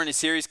In a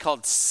series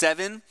called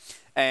Seven,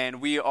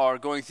 and we are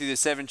going through the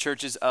seven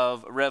churches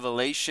of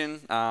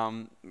Revelation,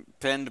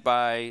 penned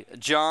by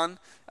John,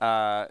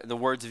 the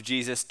words of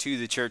Jesus to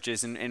the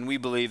churches, and we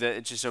believe that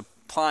it's just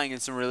applying in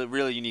some really,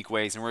 really unique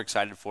ways, and we're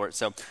excited for it.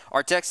 So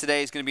our text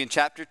today is going to be in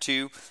chapter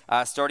 2,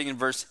 starting in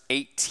verse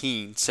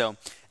 18. So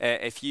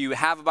if you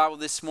have a Bible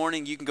this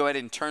morning, you can go ahead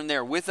and turn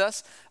there with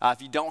us.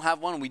 If you don't have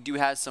one, we do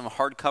have some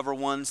hardcover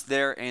ones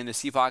there in the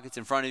seat pockets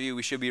in front of you.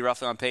 We should be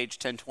roughly on page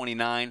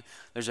 1029.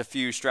 There's a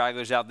few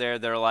stragglers out there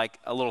that are like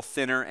a little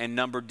thinner and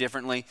numbered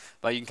differently,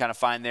 but you can kind of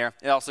find there.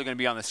 It's also going to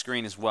be on the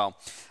screen as well.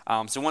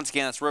 So once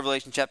again, that's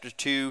Revelation chapter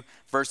 2,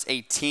 verse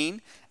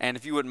 18. And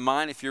if you wouldn't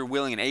mind, if you're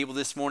willing and able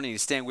this morning to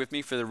stand with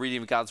me for the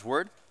reading of God's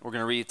Word, we're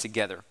going to read it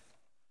together.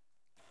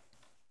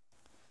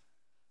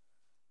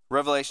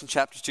 Revelation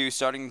chapter 2,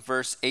 starting in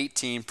verse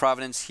 18,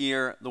 Providence,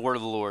 hear the word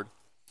of the Lord.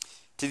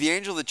 To the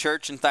angel of the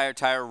church in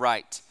Thyatira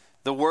write,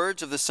 the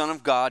words of the Son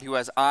of God, who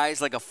has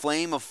eyes like a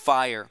flame of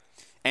fire,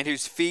 and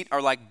whose feet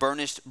are like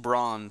burnished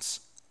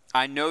bronze.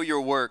 I know your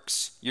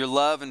works, your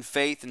love and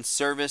faith and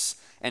service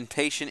and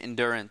patient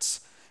endurance,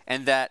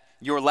 and that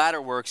your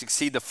latter works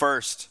exceed the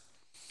first.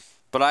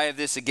 But I have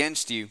this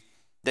against you,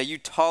 that you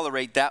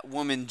tolerate that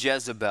woman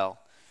Jezebel,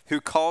 who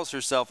calls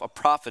herself a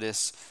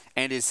prophetess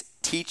and is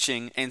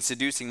teaching and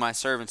seducing my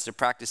servants to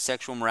practice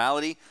sexual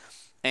morality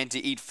and to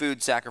eat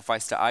food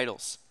sacrificed to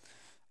idols.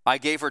 I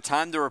gave her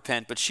time to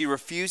repent, but she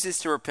refuses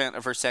to repent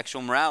of her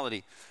sexual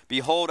morality.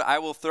 Behold, I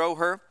will throw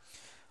her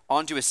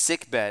onto a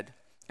sickbed,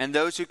 and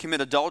those who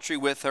commit adultery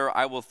with her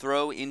I will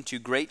throw into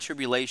great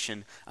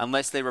tribulation,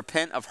 unless they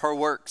repent of her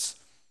works.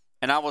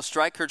 And I will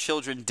strike her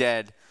children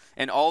dead,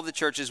 and all the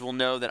churches will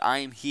know that I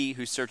am he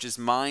who searches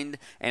mind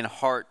and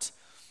heart,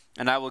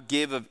 and I will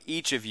give of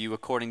each of you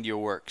according to your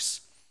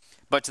works.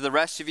 But to the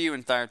rest of you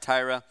in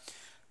Thyatira,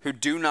 who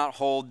do not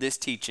hold this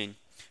teaching,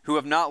 who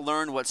have not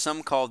learned what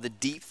some call the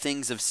deep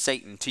things of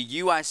Satan, to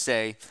you I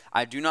say,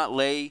 I do not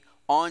lay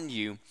on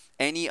you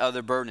any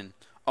other burden.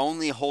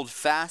 Only hold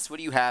fast what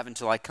you have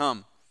until I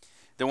come.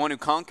 The one who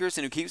conquers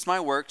and who keeps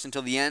my works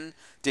until the end,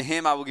 to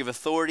him I will give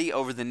authority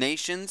over the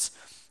nations,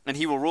 and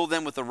he will rule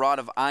them with a rod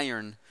of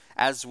iron,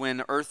 as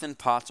when earthen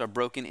pots are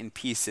broken in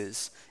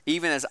pieces,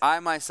 even as I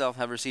myself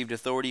have received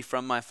authority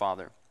from my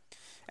Father.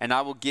 And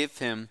I will give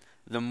him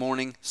the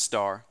morning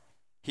star.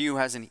 He who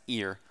has an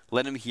ear,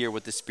 let him hear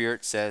what the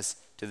Spirit says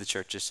to the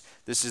churches.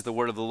 This is the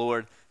word of the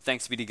Lord.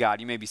 Thanks be to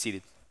God. You may be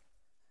seated.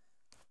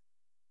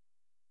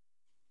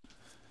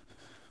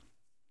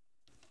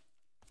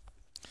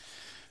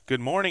 Good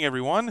morning,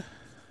 everyone.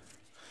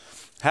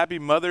 Happy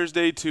Mother's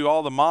Day to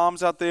all the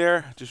moms out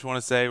there. Just want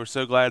to say we're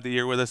so glad that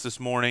you're with us this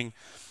morning.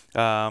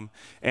 And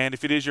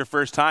if it is your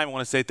first time, I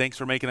want to say thanks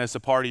for making us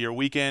a part of your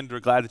weekend. We're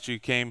glad that you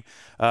came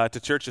to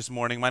church this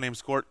morning. My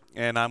name's Kort,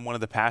 and I'm one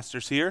of the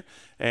pastors here.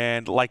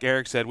 And like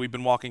Eric said, we've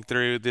been walking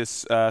through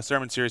this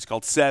sermon series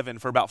called Seven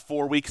for about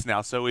 4 weeks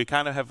now. So we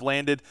kind of have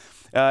landed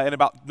in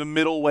about the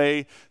middle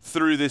way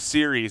through this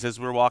series as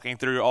we're walking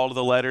through all of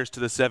the letters to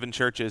the seven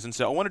churches. And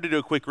so I wanted to do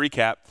a quick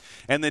recap.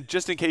 And then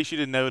just in case you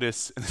didn't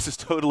notice, and this is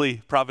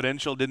totally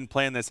providential, didn't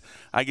plan this,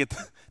 I get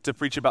to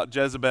preach about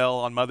Jezebel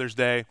on Mother's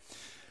Day.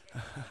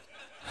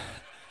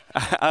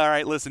 All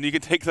right, listen, you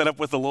can take that up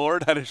with the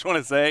Lord. I just want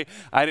to say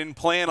I didn't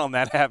plan on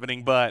that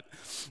happening, but,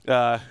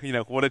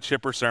 what a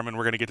chipper sermon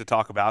we're going to get to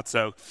talk about.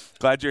 So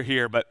glad you're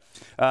here. But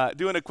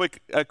doing a quick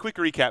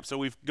recap. So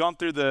we've gone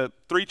through the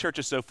three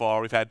churches so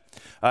far. We've had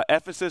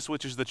Ephesus,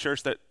 which is the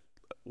church that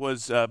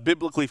was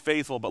biblically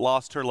faithful but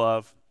lost her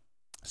love.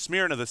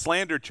 Smyrna, the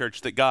slandered church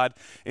that God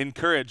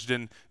encouraged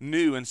and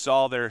knew and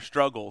saw their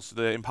struggles.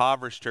 The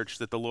impoverished church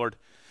that the Lord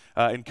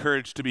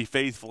encouraged to be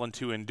faithful and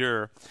to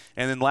endure.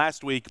 And then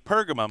last week,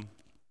 Pergamum,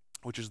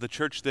 which is the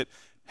church that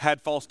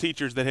had false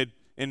teachers that had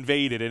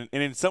invaded. And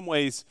in some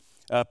ways,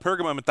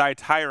 Pergamum and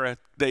Thyatira,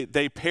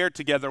 they paired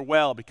together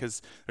well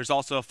because there's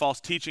also a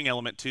false teaching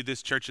element to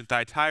this church in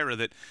Thyatira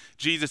that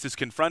Jesus is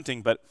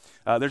confronting. But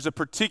there's a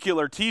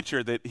particular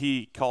teacher that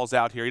he calls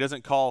out here. He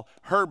doesn't call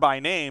her by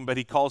name, but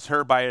he calls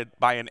her by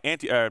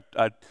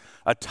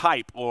a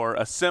type or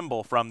a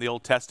symbol from the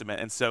Old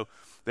Testament. And so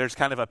there's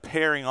kind of a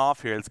pairing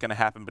off here that's going to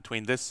happen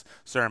between this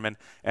sermon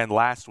and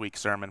last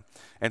week's sermon.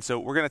 And so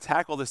we're going to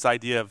tackle this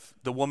idea of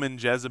the woman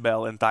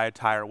Jezebel in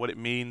Thyatira, what it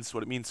means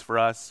for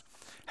us,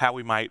 how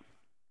we might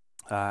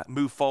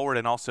move forward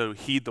and also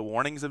heed the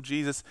warnings of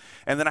Jesus.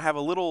 And then I have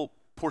a little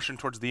portion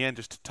towards the end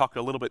just to talk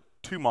a little bit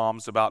to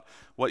moms about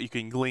what you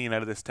can glean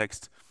out of this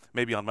text,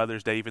 maybe on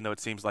Mother's Day, even though it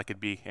seems like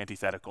it'd be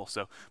antithetical.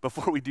 So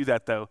before we do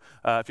that, though,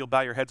 if you'll bow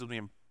your heads with me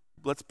and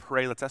let's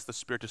pray. Let's ask the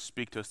Spirit to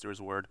speak to us through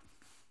his word.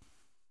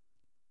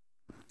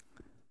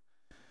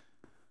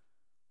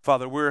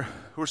 Father, we're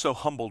so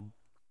humbled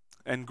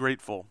and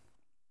grateful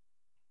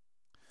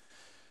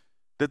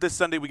that this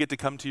Sunday we get to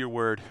come to your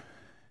word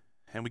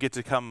and we get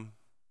to come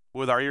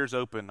with our ears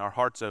open, our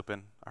hearts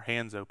open, our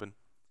hands open.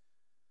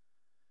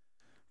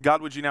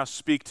 God, would you now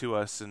speak to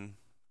us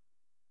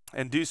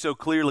and do so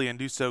clearly and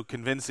do so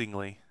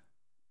convincingly,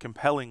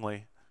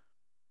 compellingly.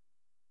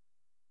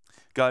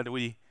 God,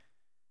 we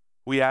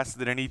We ask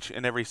that in each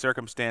and every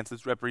circumstance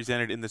that's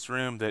represented in this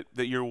room,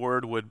 that your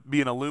word would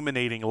be an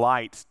illuminating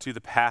light to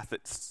the path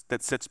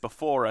that sits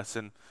before us,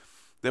 and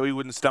that we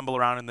wouldn't stumble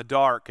around in the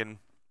dark, and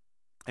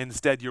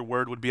instead your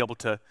word would be able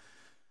to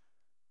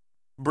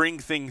bring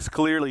things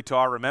clearly to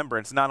our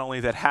remembrance, not only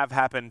that have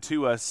happened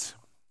to us,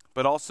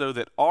 but also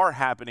that are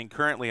happening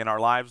currently in our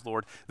lives,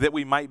 Lord, that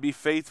we might be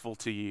faithful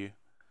to you.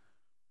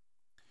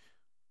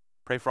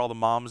 Pray for all the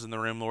moms in the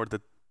room, Lord,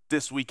 that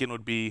this weekend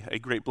would be a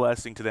great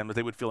blessing to them, that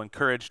they would feel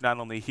encouraged not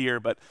only here,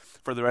 but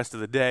for the rest of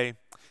the day.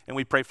 And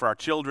we pray for our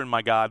children,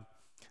 my God,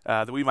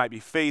 that we might be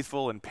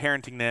faithful in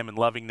parenting them and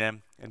loving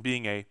them and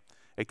being a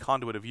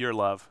conduit of your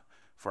love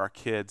for our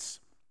kids.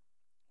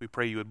 We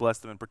pray you would bless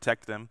them and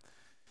protect them.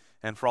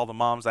 And for all the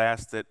moms, I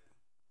ask that,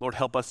 Lord,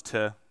 help us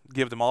to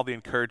give them all the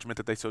encouragement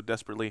that they so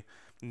desperately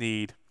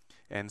need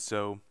and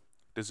so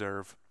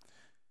deserve.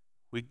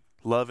 We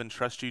love and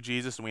trust you,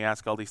 Jesus, and we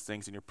ask all these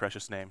things in your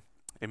precious name.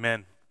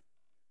 Amen.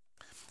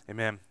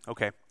 Amen.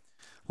 Okay,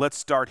 let's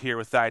start here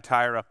with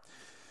Thyatira.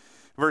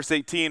 Verse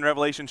 18,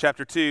 Revelation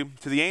chapter 2,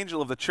 to the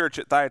angel of the church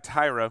at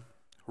Thyatira,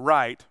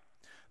 write,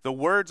 the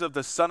words of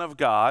the Son of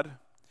God,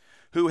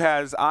 who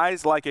has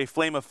eyes like a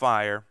flame of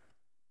fire,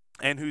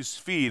 and whose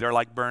feet are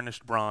like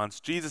burnished bronze.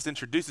 Jesus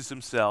introduces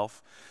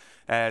himself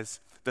as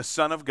the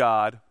Son of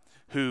God,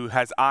 who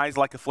has eyes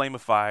like a flame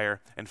of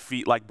fire and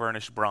feet like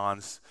burnished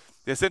bronze.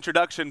 This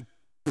introduction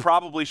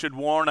probably should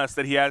warn us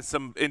that he has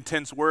some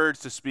intense words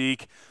to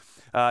speak,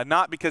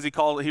 not because he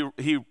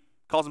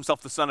calls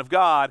himself the Son of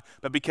God,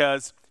 but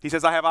because he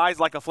says, I have eyes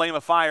like a flame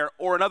of fire,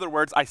 or in other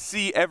words, I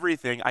see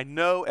everything. I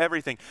know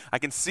everything. I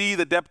can see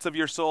the depths of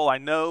your soul. I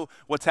know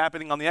what's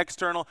happening on the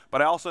external,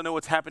 but I also know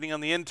what's happening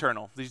on the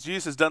internal.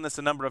 Jesus has done this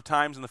a number of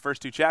times in the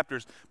first 2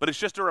 chapters, but it's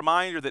just a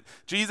reminder that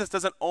Jesus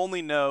doesn't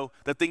only know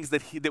the things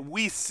that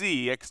we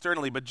see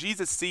externally, but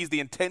Jesus sees the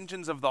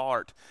intentions of the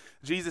heart.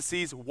 Jesus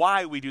sees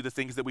why we do the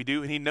things that we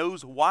do, and he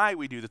knows why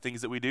we do the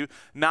things that we do,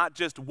 not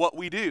just what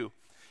we do.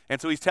 And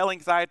so he's telling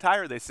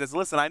Thyatira this. He says,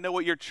 listen, I know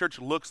what your church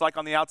looks like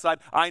on the outside.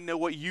 I know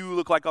what you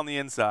look like on the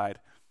inside.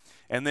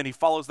 And then he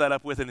follows that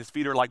up with, and his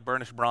feet are like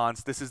burnished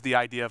bronze. This is the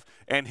idea of,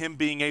 and him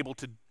being able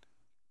to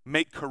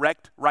make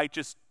correct,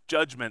 righteous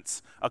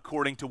judgments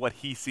according to what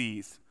he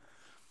sees.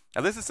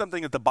 Now, this is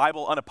something that the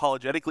Bible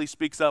unapologetically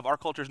speaks of. Our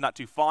culture is not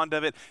too fond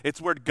of it. It's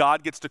where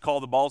God gets to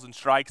call the balls and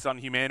strikes on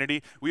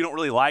humanity. We don't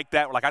really like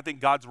that. We're like, I think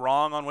God's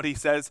wrong on what he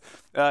says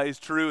is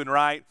true and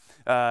right.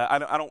 I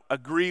don't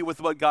agree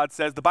with what God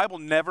says. The Bible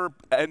never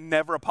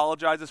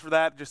apologizes for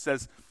that. It just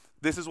says,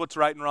 this is what's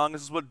right and wrong.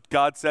 This is what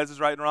God says is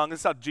right and wrong. This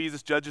is how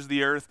Jesus judges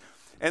the earth.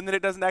 And then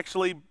it doesn't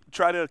actually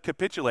try to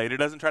capitulate. It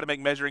doesn't try to make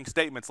measuring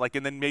statements like,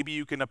 and then maybe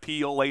you can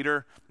appeal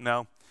later.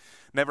 No.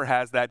 Never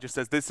has that, just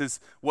says this is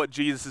what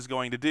Jesus is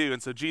going to do.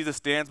 And so Jesus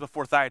stands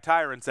before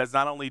Thyatira and says,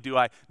 not only do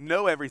I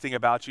know everything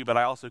about you, but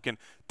I also can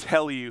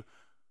tell you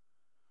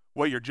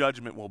what your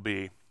judgment will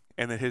be,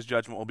 and that his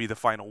judgment will be the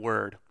final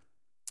word.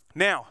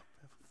 Now,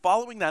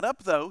 following that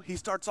up, though, he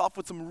starts off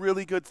with some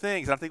really good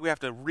things. I think we have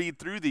to read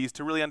through these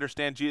to really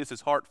understand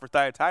Jesus' heart for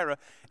Thyatira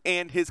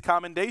and his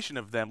commendation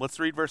of them. Let's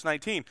read verse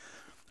 19.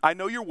 I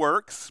know your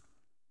works,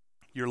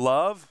 your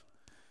love,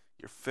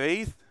 your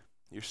faith,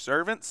 your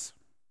service,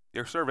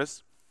 your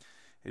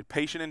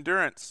patient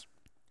endurance,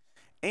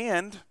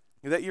 and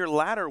that your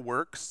latter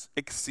works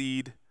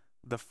exceed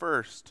the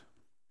first.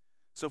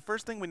 So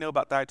first thing we know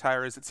about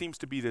Thyatira is it seems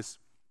to be this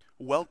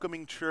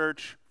welcoming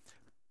church.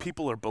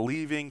 People are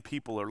believing,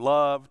 people are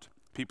loved,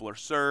 people are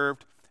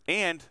served,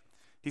 and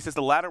he says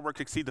the latter works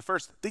exceed the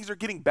first. Things are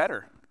getting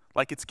better.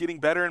 Like it's getting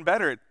better and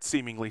better,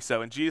 seemingly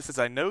so. And Jesus says,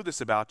 I know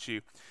this about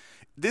you.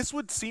 This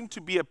would seem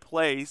to be a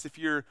place, if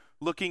you're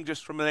looking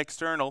just from an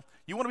external,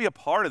 you want to be a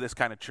part of this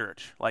kind of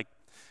church. Like,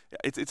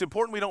 it's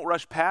important we don't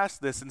rush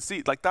past this and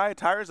see. Like,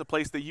 Thyatira is a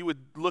place that you would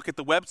look at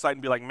the website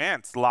and be like, man,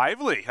 it's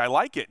lively. I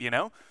like it, you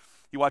know?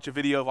 You watch a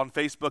video on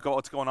Facebook of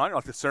what's going on. You're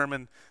like, the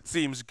sermon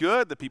seems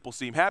good. The people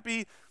seem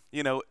happy.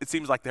 You know, it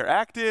seems like they're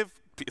active.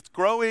 It's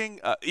growing.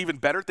 Even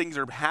better things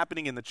are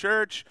happening in the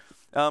church.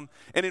 And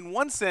in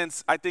one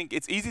sense, I think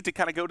it's easy to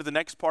kind of go to the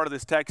next part of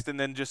this text and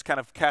then just kind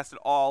of cast it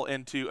all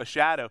into a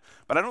shadow.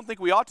 But I don't think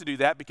we ought to do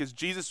that because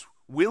Jesus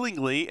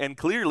willingly and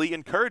clearly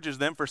encourages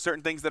them for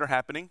certain things that are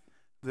happening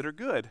that are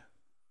good.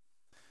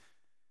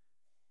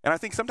 And I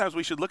think sometimes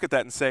we should look at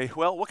that and say,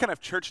 well, what kind of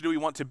church do we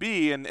want to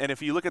be? And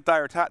if you look at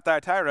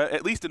Thyatira,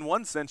 at least in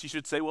one sense, you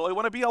should say, well, I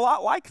want to be a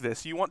lot like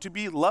this. You want to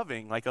be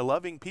loving, like a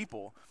loving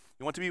people.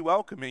 You want to be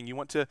welcoming. You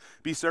want to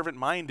be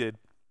servant-minded.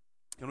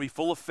 You want to be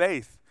full of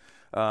faith.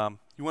 You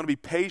want to be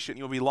patient.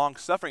 You want to be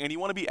long-suffering. And you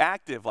want to be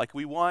active. Like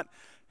we want,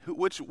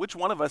 which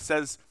one of us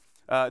says,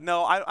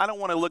 no, I don't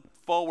want to look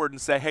forward and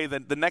say, hey,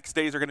 the next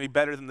days are going to be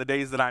better than the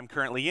days that I'm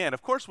currently in.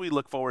 Of course we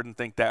look forward and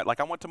think that. Like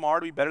I want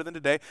tomorrow to be better than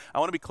today. I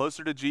want to be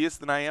closer to Jesus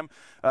than I am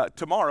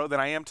tomorrow than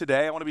I am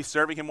today. I want to be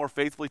serving him more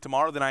faithfully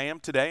tomorrow than I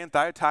am today. And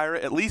Thyatira,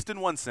 at least in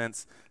one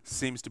sense,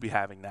 seems to be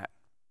having that.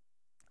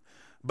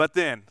 But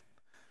then,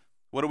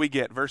 what do we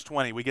get? Verse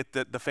 20, we get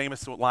the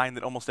famous line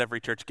that almost every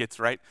church gets,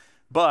 right?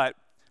 But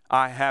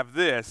I have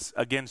this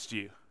against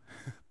you.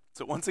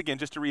 So once again,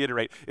 just to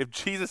reiterate, if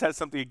Jesus has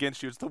something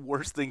against you, it's the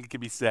worst thing that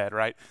can be said,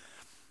 right?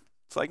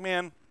 It's like,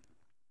 man,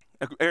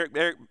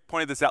 Eric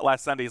pointed this out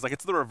last Sunday. He's like,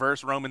 it's the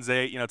reverse Romans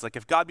 8. It's like,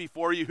 if God be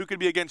for you, who could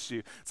be against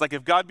you? It's like,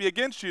 if God be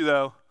against you,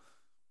 though,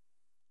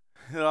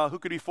 who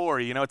could be for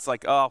you? It's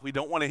like, oh, we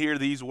don't want to hear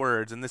these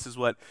words. And this is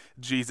what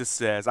Jesus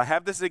says. I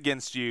have this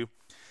against you.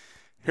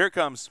 Here it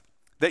comes.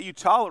 That you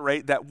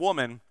tolerate that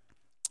woman,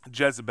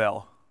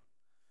 Jezebel.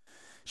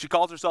 She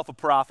calls herself a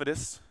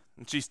prophetess,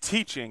 and she's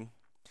teaching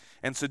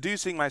and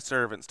seducing my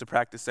servants to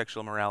practice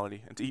sexual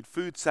immorality and to eat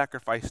food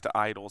sacrificed to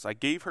idols. I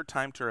gave her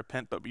time to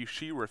repent, but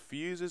she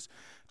refuses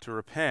to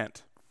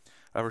repent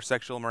of her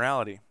sexual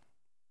immorality.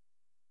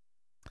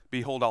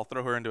 Behold, I'll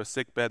throw her into a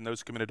sick bed, and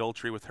those who commit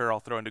adultery with her I'll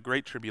throw into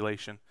great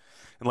tribulation,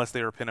 unless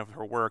they repent of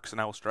her works, and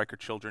I will strike her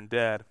children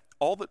dead.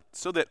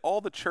 So that all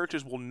the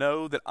churches will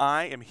know that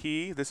I am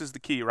he. This is the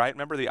key, right?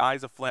 Remember the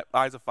eyes of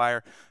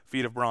fire,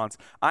 feet of bronze.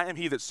 I am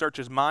he that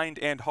searches mind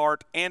and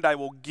heart, and I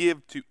will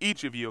give to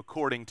each of you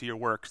according to your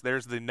works.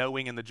 There's the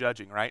knowing and the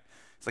judging, right?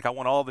 It's like I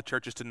want all the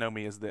churches to know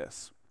me as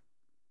this.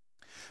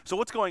 So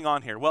what's going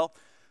on here? Well,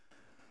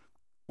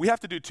 we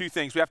have to do two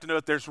things. We have to know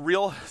that there's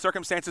real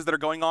circumstances that are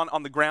going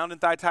on the ground in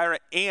Thyatira,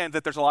 and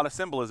that there's a lot of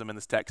symbolism in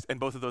this text, and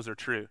both of those are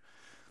true.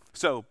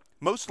 So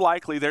most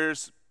likely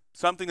there's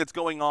something that's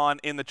going on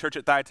in the church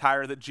at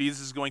Thyatira that Jesus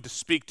is going to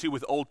speak to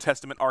with Old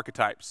Testament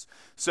archetypes.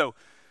 So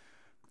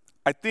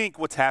I think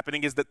what's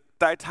happening is that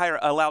Thyatira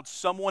allowed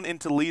someone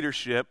into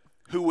leadership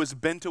who was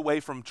bent away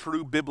from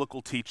true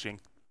biblical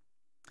teaching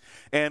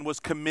and was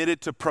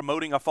committed to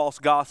promoting a false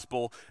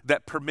gospel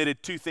that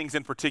permitted two things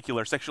in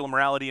particular: sexual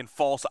immorality and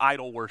false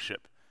idol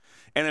worship.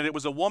 And then it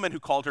was a woman who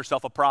called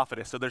herself a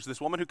prophetess. So there's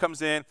this woman who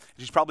comes in,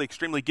 she's probably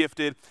extremely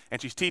gifted,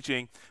 and she's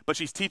teaching, but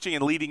she's teaching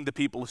and leading the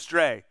people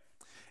astray.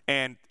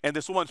 And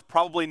this woman's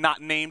probably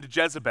not named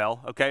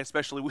Jezebel, okay?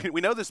 Especially,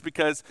 we know this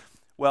because,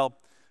 well,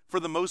 for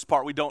the most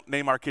part, we don't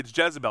name our kids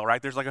Jezebel,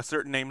 right? There's like a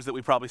certain names that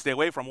we probably stay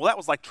away from. Well, that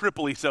was like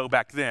triply so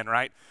back then,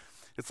 right?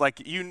 It's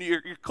like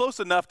you're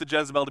close enough to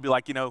Jezebel to be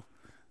like,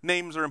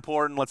 names are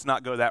important, let's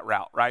not go that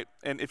route, right?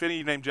 And if any of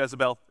you name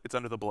Jezebel, it's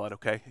under the blood,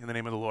 okay? In the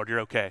name of the Lord,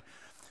 you're okay.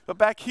 But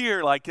back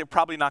here, like, they're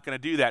probably not going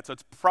to do that, so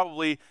it's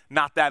probably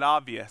not that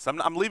obvious.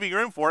 I'm leaving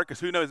room for it because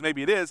who knows,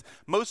 maybe it is.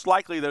 Most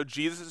likely, though,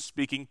 Jesus is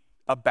speaking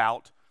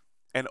about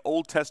an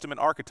Old Testament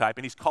archetype,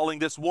 and he's calling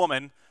this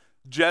woman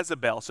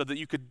Jezebel so that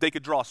they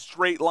could draw a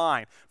straight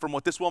line from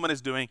what this woman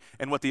is doing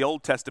and what the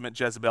Old Testament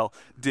Jezebel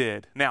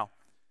did. Now,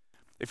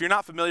 if you're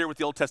not familiar with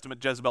the Old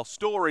Testament Jezebel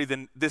story,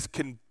 then this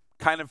can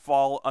kind of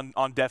fall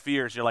on deaf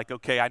ears. You're like,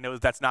 okay, I know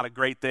that's not a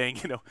great thing.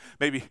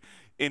 Maybe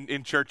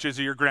in churches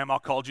or your grandma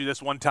called you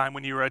this one time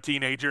when you were a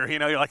teenager.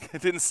 You're like,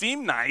 it didn't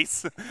seem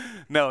nice.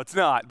 No, it's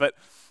not. But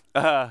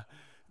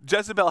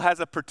Jezebel has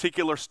a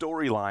particular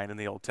storyline in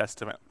the Old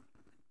Testament.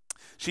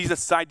 She's a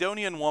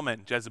Sidonian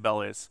woman,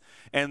 Jezebel is.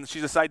 And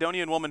she's a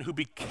Sidonian woman who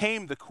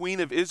became the queen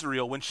of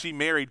Israel when she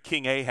married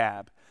King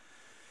Ahab.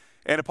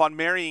 And upon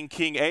marrying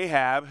King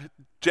Ahab,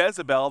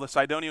 Jezebel, the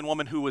Sidonian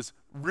woman who was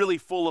really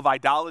full of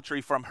idolatry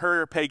from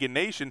her pagan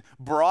nation,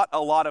 brought a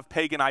lot of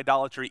pagan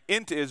idolatry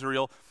into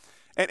Israel.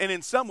 And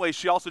in some ways,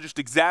 she also just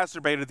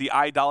exacerbated the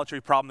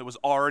idolatry problem that was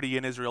already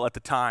in Israel at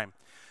the time.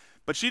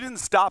 But she didn't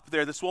stop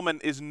there. This woman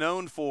is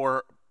known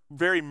for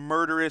very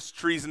murderous,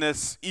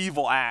 treasonous,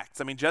 evil acts.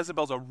 I mean,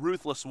 Jezebel's a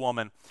ruthless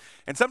woman.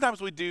 And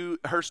sometimes we do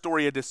her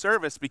story a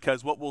disservice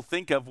because what we'll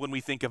think of when we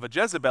think of a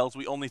Jezebel is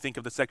we only think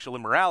of the sexual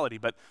immorality.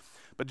 But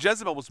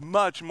Jezebel was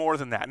much more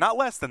than that. Not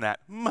less than that.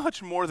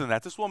 Much more than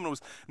that. This woman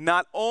was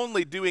not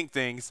only doing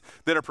things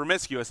that are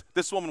promiscuous.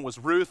 This woman was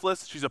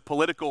ruthless. She's a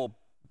political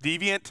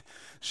deviant.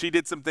 She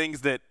did some things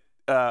that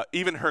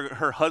even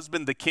her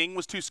husband, the king,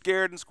 was too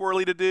scared and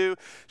squirrely to do.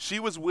 She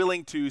was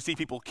willing to see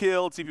people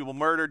killed, see people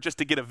murdered, just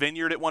to get a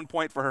vineyard at one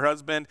point for her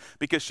husband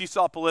because she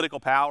saw political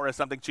power as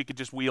something she could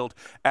just wield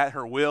at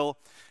her will.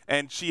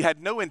 And she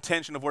had no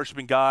intention of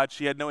worshiping God.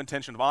 She had no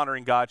intention of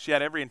honoring God. She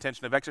had every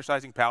intention of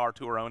exercising power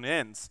to her own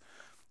ends.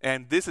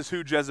 And this is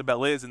who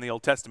Jezebel is in the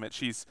Old Testament.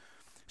 She's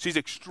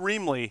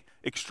extremely,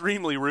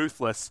 extremely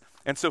ruthless.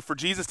 And so for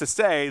Jesus to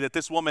say that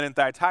this woman in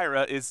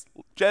Thyatira is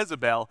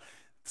Jezebel,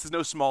 this is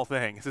no small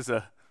thing. This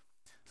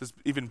is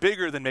even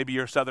bigger than maybe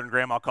your southern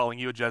grandma calling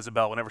you a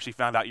Jezebel whenever she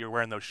found out you were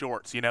wearing those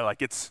shorts.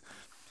 It's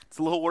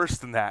a little worse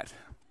than that.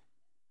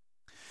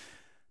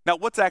 Now,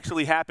 what's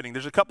actually happening?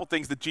 There's a couple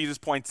things that Jesus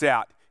points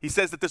out. He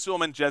says that this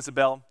woman,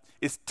 Jezebel,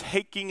 is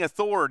taking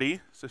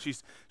authority. So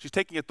she's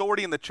taking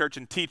authority in the church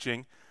and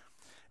teaching,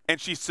 and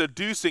she's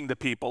seducing the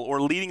people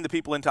or leading the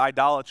people into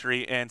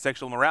idolatry and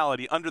sexual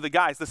immorality under the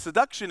guise. The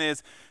seduction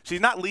is she's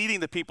not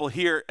leading the people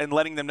here and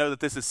letting them know that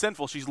this is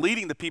sinful. She's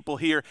leading the people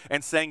here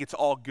and saying it's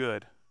all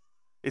good.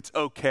 It's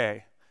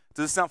okay.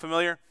 Does this sound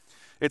familiar?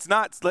 It's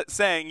not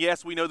saying,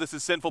 yes, we know this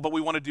is sinful, but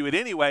we want to do it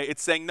anyway.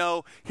 It's saying,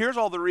 no, here's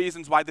all the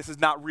reasons why this is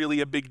not really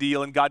a big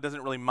deal and God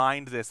doesn't really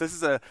mind this. This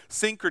is a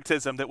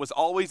syncretism that was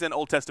always in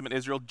Old Testament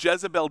Israel.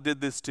 Jezebel did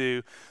this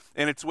too.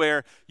 And it's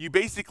where you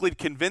basically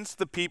convince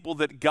the people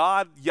that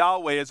God,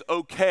 Yahweh, is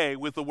okay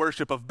with the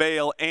worship of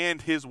Baal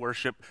and his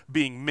worship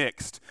being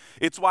mixed.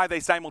 It's why they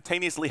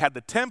simultaneously had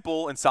the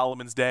temple in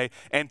Solomon's day,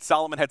 and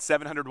Solomon had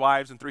 700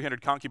 wives and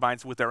 300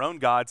 concubines with their own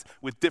gods,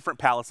 with different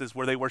palaces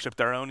where they worshiped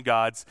their own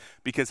gods,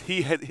 because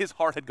his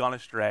heart had gone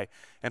astray.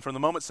 And from the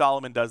moment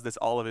Solomon does this,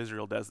 all of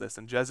Israel does this.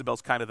 And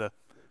Jezebel's kind of the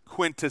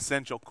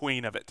quintessential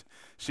queen of it.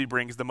 She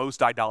brings the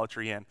most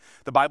idolatry in.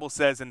 The Bible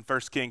says in 1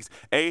 Kings,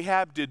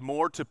 Ahab did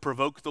more to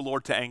provoke the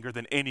Lord to anger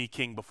than any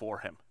king before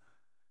him.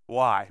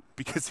 Why?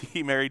 Because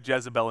he married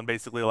Jezebel and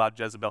basically allowed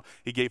Jezebel,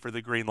 he gave her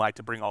the green light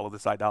to bring all of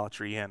this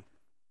idolatry in.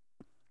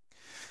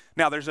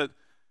 Now, there's an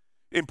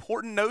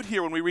important note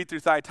here when we read through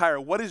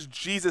Thyatira. What is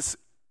Jesus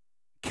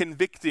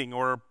convicting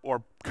or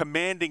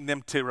commanding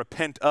them to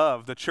repent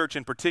of, the church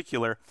in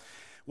particular?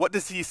 What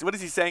is he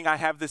saying, I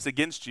have this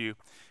against you?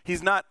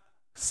 He's not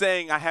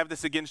saying, I have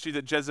this against you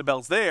that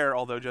Jezebel's there,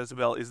 although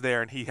Jezebel is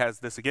there and he has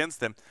this against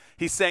them.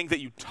 He's saying that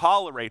you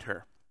tolerate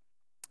her.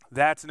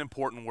 That's an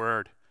important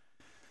word.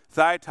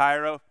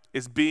 Thyatira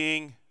is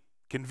being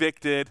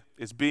convicted,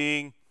 is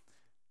being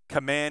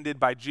commanded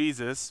by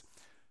Jesus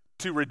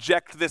to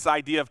reject this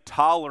idea of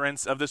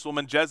tolerance of this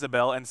woman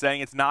Jezebel and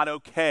saying it's not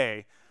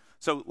okay.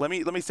 So let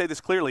me say this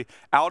clearly.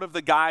 Out of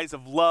the guise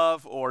of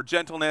love or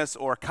gentleness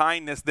or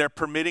kindness, they're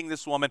permitting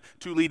this woman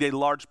to lead a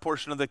large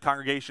portion of the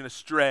congregation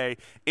astray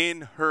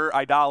in her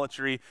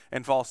idolatry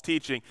and false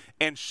teaching.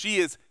 And she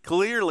is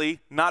clearly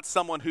not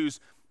someone who's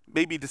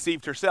maybe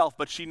deceived herself,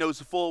 but she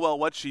knows full well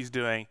what she's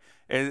doing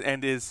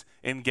and is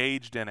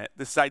engaged in it.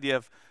 This idea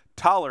of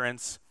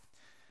tolerance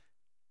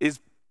is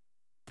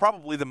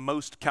probably the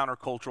most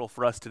countercultural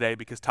for us today,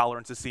 because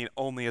tolerance is seen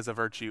only as a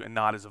virtue and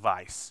not as a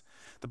vice.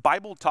 The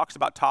Bible talks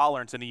about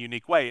tolerance in a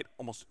unique way.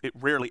 It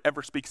rarely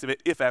ever speaks of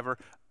it, if ever,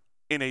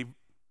 in a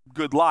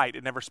good light.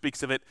 It never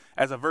speaks of it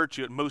as a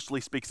virtue. It mostly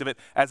speaks of it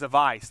as a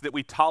vice. That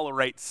we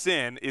tolerate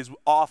sin is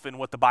often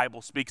what the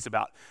Bible speaks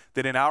about.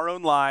 That in our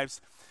own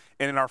lives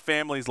and in our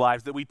families'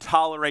 lives, that we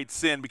tolerate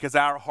sin because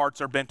our hearts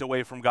are bent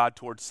away from God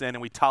towards sin,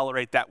 and we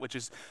tolerate that which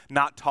is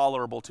not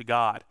tolerable to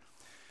God.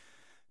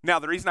 Now,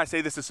 the reason I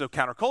say this is so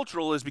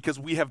countercultural is because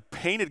we have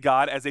painted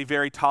God as a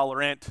very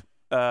tolerant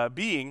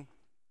being,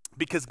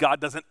 because God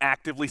doesn't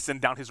actively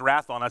send down his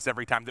wrath on us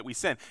every time that we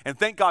sin. And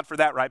thank God for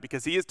that, right?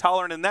 Because he is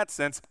tolerant in that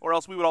sense, or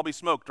else we would all be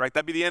smoked, right?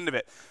 That'd be the end of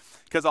it.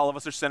 Because all of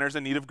us are sinners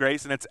in need of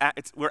grace, and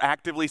we're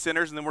actively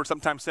sinners, and then we're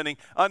sometimes sinning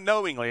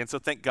unknowingly. And so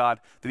thank God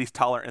that he's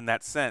tolerant in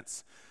that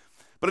sense.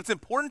 But it's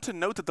important to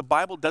note that the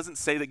Bible doesn't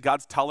say that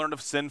God's tolerant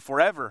of sin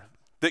forever.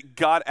 That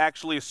God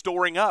actually is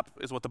storing up,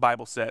 is what the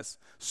Bible says.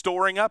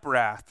 Storing up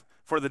wrath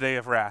for the day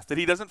of wrath. That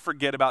he doesn't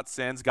forget about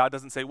sins. God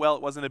doesn't say, well,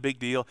 it wasn't a big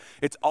deal.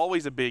 It's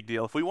always a big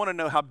deal. If we want to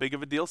know how big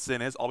of a deal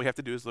sin is, all we have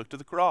to do is look to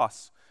the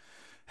cross.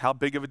 How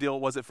big of a deal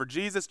was it for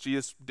Jesus?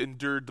 Jesus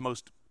endured the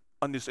most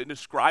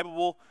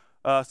indescribable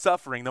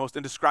suffering, the most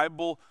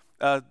indescribable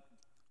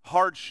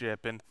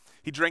hardship, and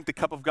he drank the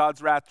cup of God's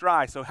wrath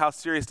dry. So how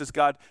serious does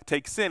God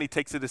take sin? He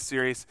takes it as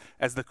serious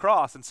as the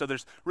cross. And so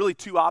there's really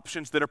two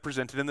options that are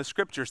presented in the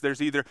scriptures.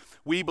 There's either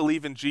we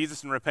believe in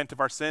Jesus and repent of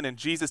our sin, and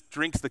Jesus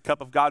drinks the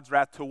cup of God's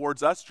wrath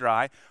towards us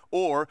dry,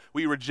 or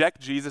we reject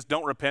Jesus,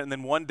 don't repent, and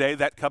then one day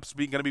that cup's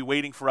going to be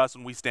waiting for us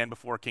when we stand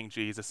before King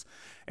Jesus.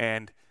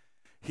 And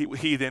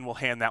he then will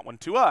hand that one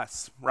to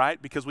us,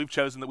 right? Because we've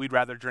chosen that we'd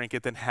rather drink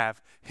it than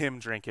have him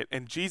drink it.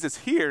 And Jesus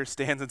here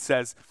stands and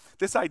says,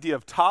 this idea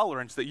of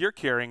tolerance that you're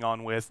carrying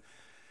on with,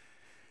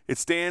 it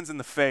stands in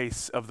the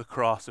face of the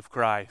cross of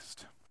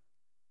Christ.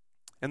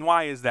 And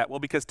why is that? Well,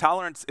 because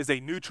tolerance is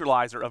a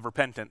neutralizer of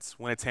repentance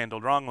when it's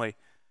handled wrongly.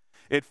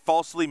 It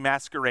falsely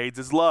masquerades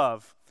as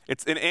love.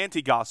 It's an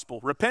anti-gospel.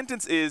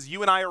 Repentance is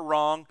you and I are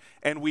wrong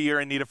and we are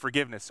in need of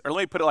forgiveness. Or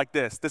let me put it like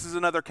this. This is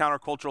another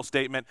countercultural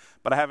statement,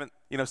 but I haven't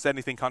said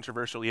anything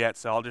controversial yet,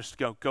 so I'll just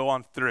go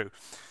on through.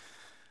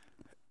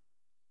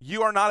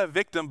 You are not a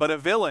victim, but a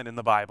villain in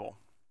the Bible.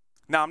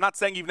 Now, I'm not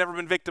saying you've never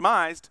been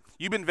victimized.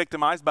 You've been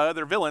victimized by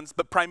other villains,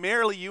 but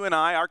primarily you and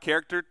I, our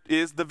character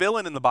is the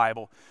villain in the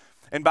Bible.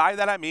 And by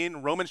that I mean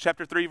Romans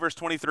chapter 3, verse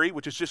 23,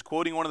 which is just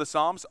quoting one of the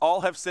Psalms.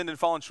 All have sinned and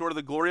fallen short of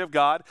the glory of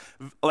God.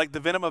 Like the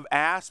venom of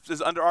asps is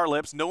under our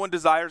lips. No one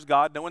desires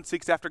God. No one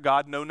seeks after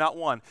God. No, not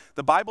one.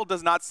 The Bible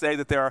does not say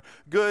that there are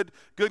good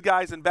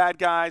guys and bad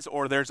guys,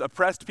 or there's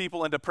oppressed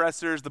people and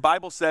oppressors. The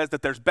Bible says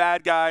that there's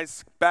bad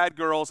guys, bad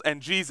girls,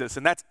 and Jesus,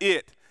 and that's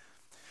it.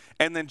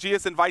 And then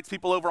Jesus invites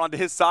people over onto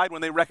his side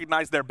when they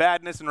recognize their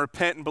badness and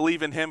repent and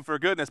believe in him for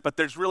goodness. But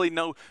there's really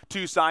no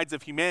two sides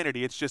of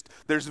humanity. It's just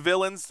there's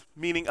villains,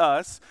 meaning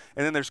us,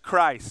 and then there's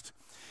Christ.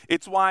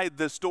 It's why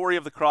the story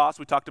of the cross,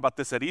 we talked about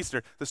this at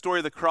Easter, the story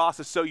of the cross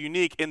is so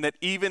unique in that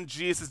even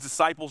Jesus'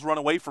 disciples run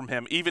away from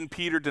him. Even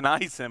Peter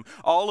denies him.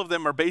 All of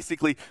them are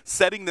basically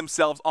setting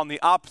themselves on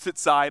the opposite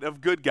side of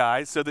good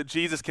guys so that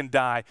Jesus can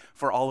die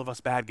for all of us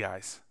bad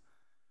guys.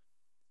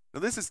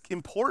 Now this is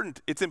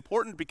important. It's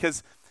important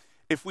because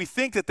if we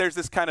think that there's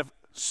this kind of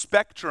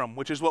spectrum,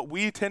 which is what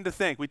we tend to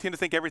think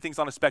everything's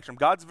on a spectrum.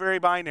 God's very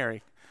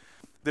binary.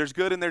 There's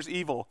good and there's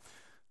evil.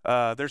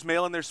 There's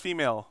male and there's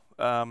female.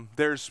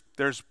 There's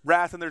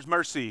wrath and there's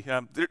mercy.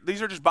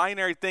 These are just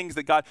binary things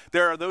that God,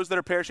 there are those that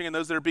are perishing and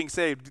those that are being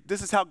saved.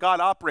 This is how God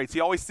operates. He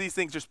always sees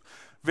things just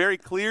very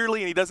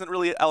clearly, and he doesn't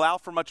really allow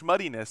for much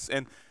muddiness.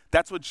 And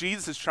that's what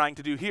Jesus is trying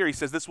to do here. He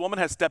says, this woman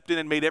has stepped in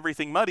and made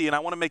everything muddy, and I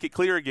want to make it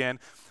clear again.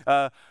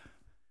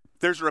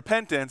 There's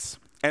repentance,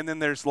 and then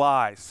there's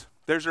lies.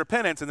 There's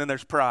repentance, and then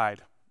there's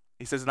pride.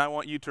 He says, and I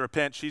want you to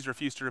repent. She's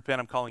refused to repent.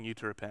 I'm calling you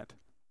to repent.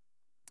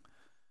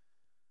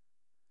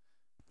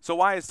 So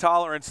why is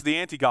tolerance the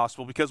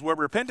anti-gospel? Because where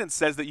repentance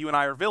says that you and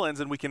I are villains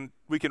and we can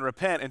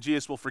repent and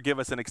Jesus will forgive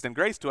us and extend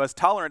grace to us,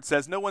 tolerance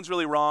says no one's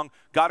really wrong.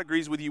 God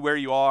agrees with you where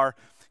you are.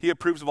 He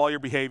approves of all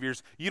your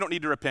behaviors. You don't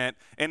need to repent.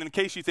 And in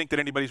case you think that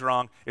anybody's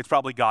wrong, it's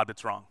probably God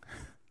that's wrong.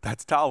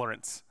 That's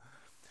tolerance.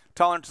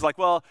 Tolerance is like,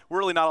 well, we're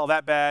really not all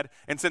that bad.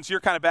 And since you're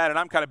kind of bad and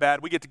I'm kind of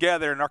bad, we get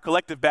together and our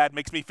collective bad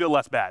makes me feel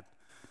less bad.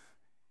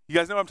 You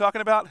guys know what I'm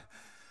talking about?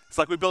 It's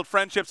like we build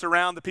friendships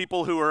around the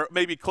people who are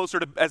maybe closer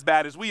to as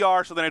bad as we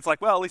are. So then it's like,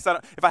 well, at least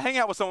if I hang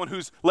out with someone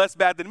who's less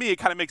bad than me, it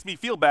kind of makes me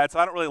feel bad. So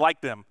I don't really like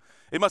them.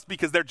 It must be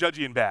because they're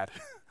judgy and bad.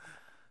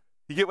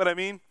 You get what I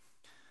mean?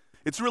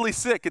 It's really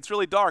sick. It's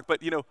really dark.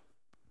 But,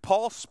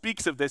 Paul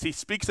speaks of this. He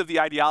speaks of the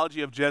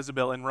ideology of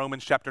Jezebel in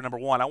Romans chapter number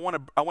 1. I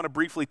want to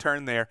briefly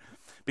turn there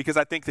because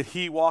I think that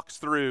he walks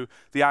through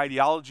the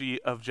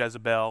ideology of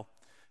Jezebel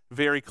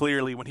very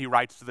clearly when he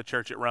writes to the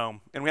church at Rome.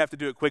 And we have to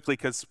do it quickly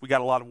because we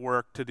got a lot of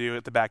work to do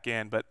at the back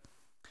end. But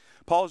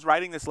Paul is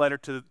writing this letter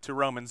to the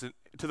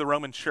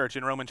Roman church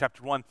in Romans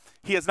chapter 1.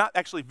 He has not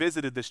actually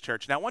visited this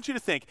church. Now I want you to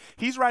think,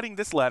 he's writing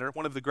this letter,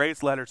 one of the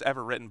greatest letters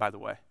ever written, by the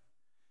way.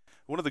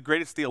 One of the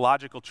greatest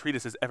theological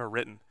treatises ever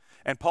written.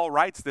 And Paul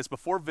writes this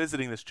before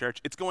visiting this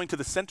church. It's going to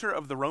the center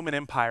of the Roman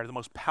Empire, the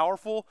most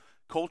powerful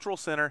cultural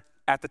center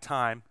at the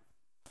time,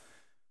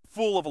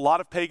 full of a lot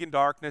of pagan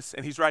darkness,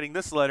 and he's writing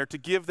this letter to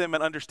give them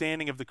an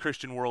understanding of the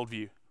Christian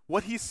worldview.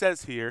 What he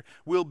says here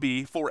will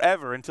be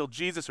forever until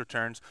Jesus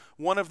returns,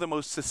 one of the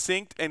most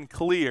succinct and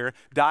clear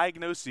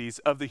diagnoses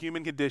of the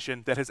human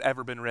condition that has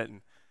ever been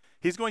written.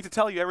 He's going to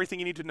tell you everything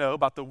you need to know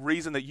about the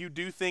reason that you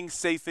do things,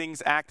 say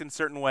things, act in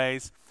certain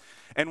ways,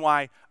 and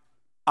why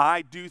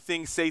I do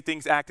things, say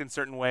things, act in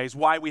certain ways,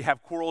 why we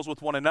have quarrels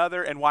with one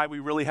another, and why we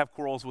really have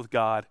quarrels with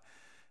God.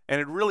 And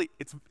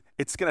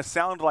it's going to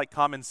sound like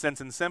common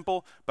sense and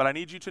simple, but I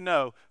need you to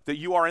know that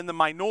you are in the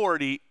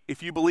minority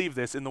if you believe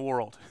this in the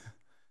world.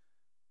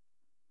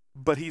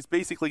 But he's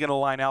basically going to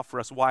line out for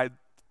us why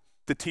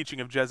the teaching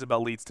of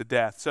Jezebel leads to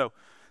death. So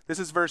this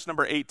is verse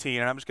number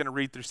 18, and I'm just going to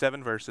read through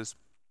 7 verses,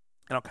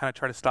 and I'll kind of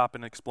try to stop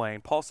and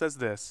explain. Paul says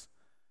this,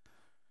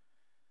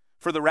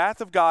 "For the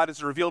wrath of God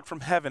is revealed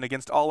from heaven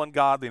against all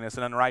ungodliness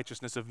and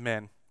unrighteousness of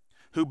men,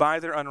 who by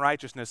their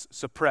unrighteousness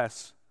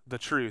suppress the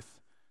truth."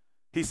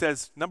 He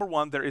says, number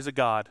one, there is a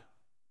God.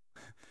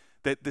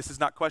 That this is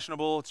not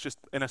questionable, it's just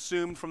an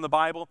assumed from the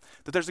Bible,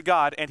 that there's a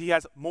God and he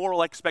has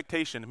moral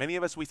expectation. Many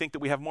of us, we think that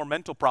we have more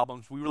mental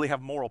problems, we really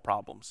have moral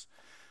problems.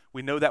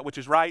 We know that which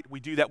is right, we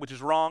do that which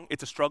is wrong,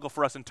 it's a struggle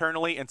for us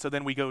internally, and so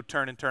then we go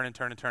turn and turn and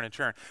turn and turn and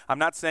turn. I'm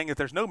not saying that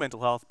there's no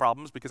mental health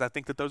problems because I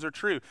think that those are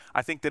true.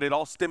 I think that it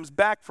all stems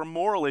back from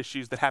moral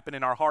issues that happen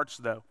in our hearts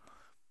though.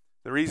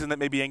 The reason that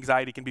maybe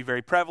anxiety can be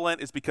very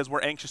prevalent is because we're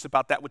anxious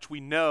about that which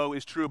we know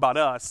is true about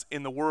us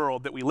in the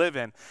world that we live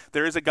in.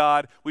 There is a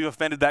God, we've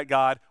offended that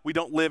God, we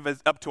don't live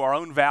up to our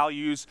own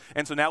values,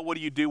 and so now what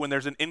do you do when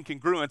there's an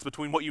incongruence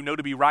between what you know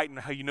to be right and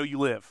how you know you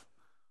live?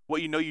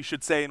 What you know you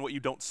should say and what you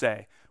don't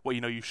say, what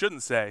you know you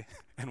shouldn't say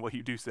and what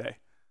you do say.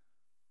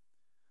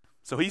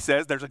 So he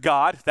says there's a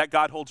God, that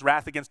God holds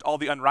wrath against all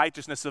the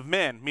unrighteousness of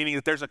men, meaning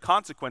that there's a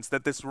consequence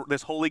that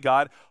this holy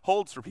God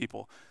holds for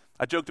people.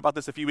 I joked about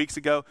this a few weeks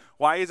ago.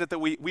 Why is it that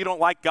we don't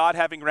like God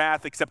having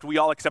wrath, except we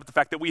all accept the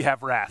fact that we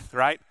have wrath,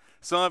 right?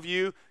 Some of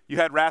you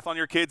had wrath on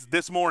your kids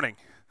this morning,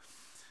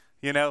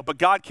 but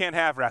God can't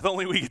have wrath.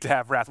 Only we get to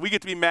have wrath. We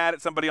get to be mad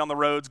at somebody on the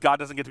roads. God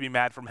doesn't get to be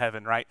mad from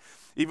heaven, right?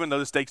 Even though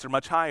the stakes are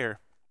much higher.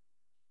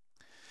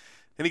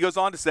 And he goes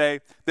on to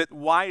say that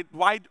why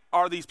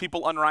are these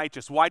people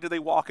unrighteous? Why do they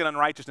walk in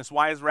unrighteousness?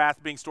 Why is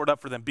wrath being stored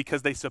up for them?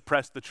 Because they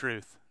suppress the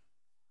truth.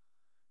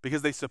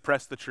 Because they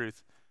suppress the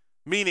truth.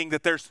 Meaning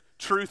that there's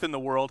truth in the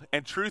world,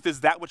 and truth is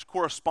that which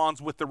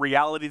corresponds with the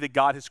reality that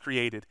God has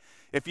created.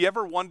 If you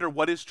ever wonder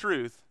what is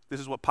truth,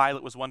 this is what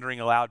Pilate was wondering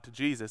aloud to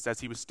Jesus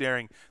as he was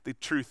staring the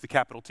truth, the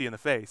capital T, in the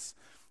face.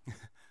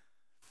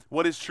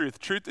 What is truth?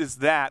 Truth is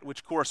that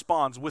which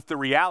corresponds with the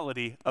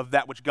reality of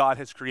that which God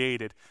has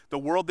created. The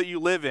world that you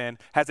live in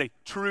has a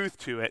truth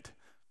to it,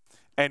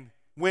 and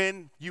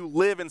when you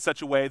live in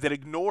such a way that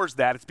ignores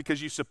that, it's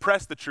because you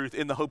suppress the truth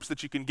in the hopes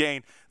that you can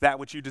gain that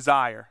which you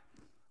desire.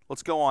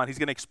 Let's go on. He's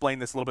going to explain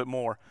this a little bit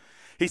more.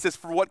 He says,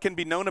 "For what can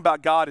be known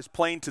about God is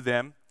plain to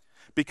them,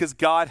 because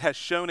God has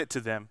shown it to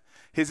them.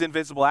 His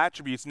invisible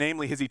attributes,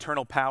 namely his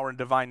eternal power and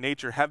divine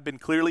nature, have been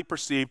clearly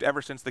perceived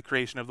ever since the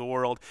creation of the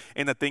world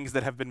in the things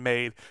that have been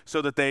made, so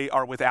that they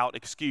are without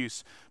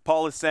excuse."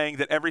 Paul is saying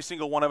that every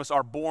single one of us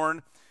are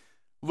born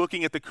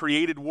looking at the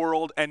created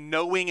world and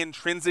knowing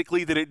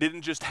intrinsically that it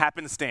didn't just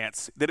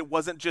happenstance, that it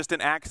wasn't just an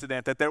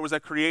accident, that there was a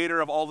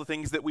creator of all the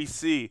things that we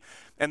see,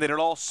 and that it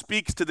all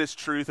speaks to this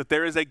truth that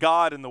there is a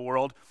God in the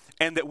world,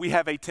 and that we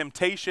have a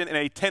temptation and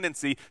a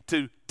tendency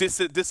to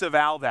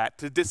disavow that,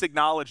 to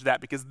disacknowledge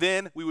that, because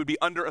then we would be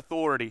under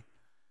authority,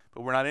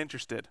 but we're not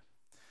interested.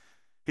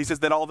 He says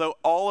that although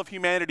all of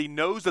humanity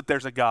knows that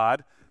there's a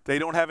God, they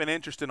don't have an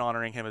interest in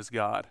honoring him as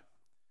God.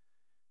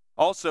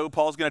 Also,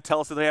 Paul's going to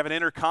tell us that they have an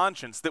inner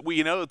conscience, that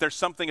we know that there's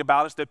something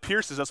about us that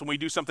pierces us when we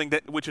do something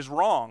which is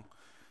wrong.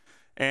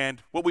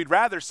 And what we'd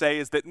rather say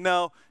is that,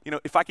 no,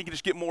 if I can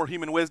just get more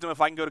human wisdom, if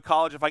I can go to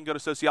college, if I can go to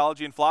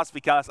sociology and philosophy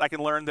class, I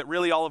can learn that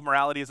really all of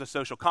morality is a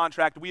social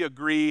contract. We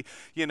agree,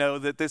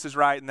 that this is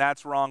right and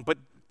that's wrong. But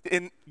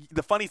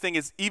the funny thing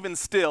is, even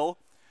still,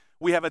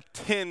 we have a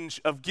tinge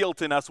of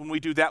guilt in us when we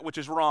do that which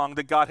is wrong,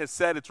 that God has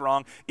said it's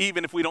wrong,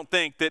 even if we don't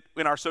think that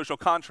in our social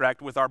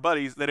contract with our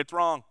buddies that it's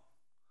wrong.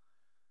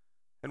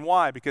 And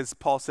why? Because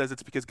Paul says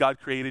it's because God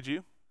created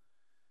you,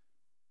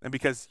 and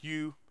because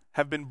you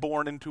have been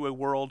born into a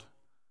world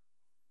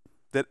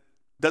that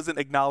doesn't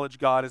acknowledge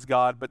God as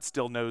God, but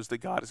still knows that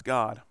God is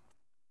God.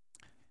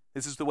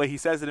 This is the way he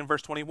says it in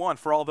verse 21.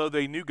 For although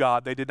they knew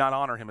God, they did not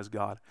honor him as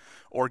God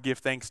or give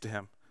thanks to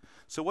him.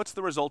 So what's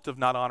the result of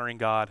not honoring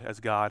God as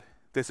God?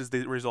 This is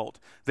the result.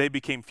 They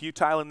became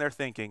futile in their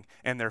thinking,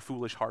 and their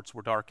foolish hearts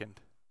were darkened.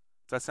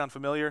 Does that sound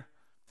familiar?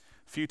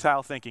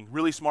 Futile thinking.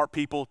 Really smart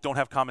people don't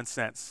have common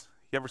sense.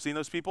 You ever seen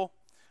those people?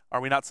 Are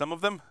we not some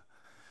of them?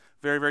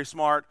 Very, very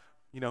smart,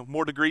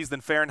 more degrees than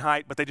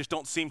Fahrenheit, but they just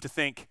don't seem to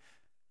think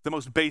the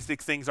most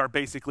basic things are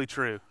basically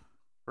true,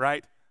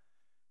 right?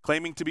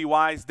 Claiming to be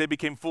wise, they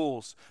became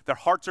fools. Their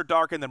hearts are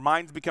darkened, their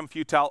minds become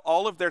futile.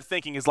 All of their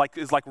thinking is like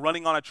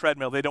running on a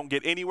treadmill. They don't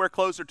get anywhere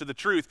closer to the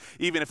truth,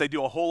 even if they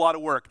do a whole lot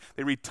of work.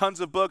 They read tons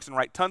of books and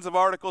write tons of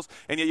articles,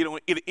 and yet you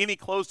don't get any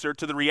closer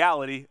to the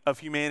reality of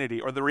humanity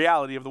or the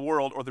reality of the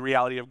world or the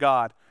reality of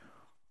God.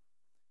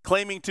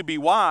 Claiming to be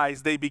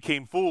wise, they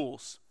became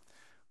fools.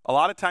 A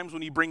lot of times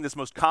when you bring this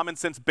most common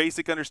sense,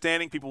 basic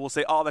understanding, people will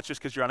say, oh, that's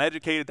just because you're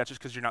uneducated, that's just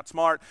because you're not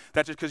smart,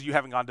 that's just because you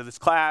haven't gone to this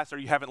class or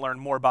you haven't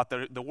learned more about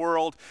the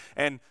world.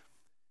 And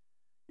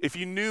if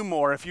you knew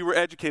more, if you were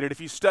educated,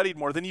 if you studied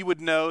more, then you would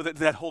know that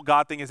that whole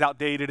God thing is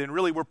outdated and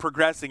really we're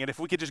progressing. And if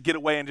we could just get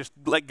away and just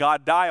let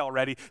God die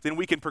already, then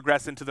we can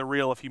progress into the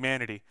real of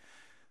humanity.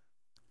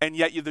 And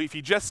yet, if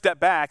you just step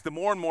back, the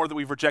more and more that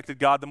we've rejected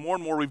God, the more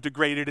and more we've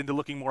degraded into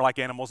looking more like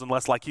animals and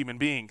less like human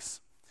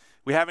beings.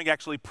 We haven't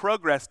actually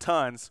progressed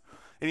tons.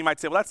 And you might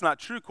say, well, that's not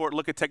true, Kort.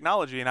 Look at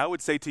technology. And I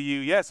would say to you,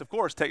 yes, of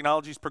course,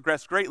 technology's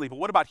progressed greatly. But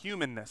what about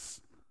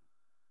humanness?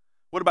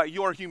 What about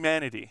your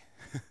humanity?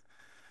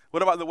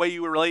 What about the way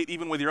you relate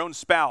even with your own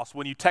spouse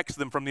when you text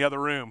them from the other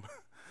room?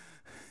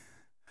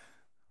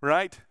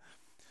 Right?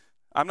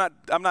 I'm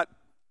not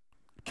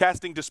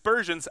casting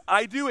dispersions.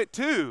 I do it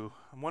too.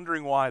 I'm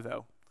wondering why,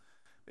 though.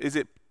 Is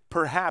it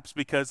perhaps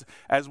because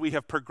as we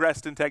have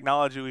progressed in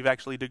technology, we've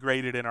actually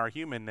degraded in our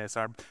humanness,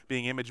 our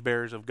being image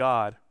bearers of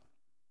God?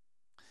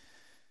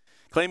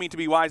 Claiming to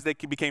be wise, they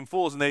became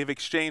fools, and they've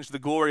exchanged the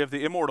glory of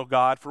the immortal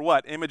God for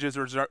what? Images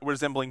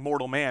resembling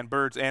mortal man,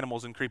 birds,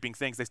 animals, and creeping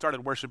things. They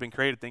started worshiping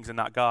created things and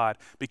not God.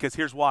 Because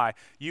here's why.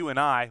 You and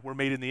I were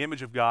made in the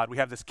image of God. We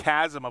have this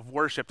chasm of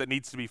worship that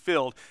needs to be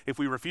filled. If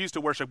we refuse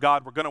to worship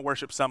God, we're going to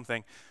worship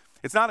something.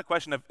 It's not a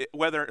question of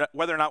whether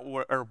or not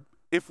or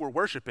if we're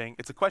worshiping.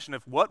 It's a question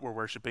of what we're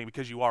worshiping,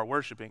 because you are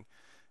worshiping.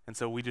 And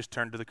so we just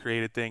turn to the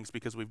created things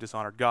because we've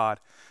dishonored God.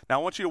 Now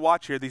I want you to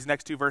watch here. These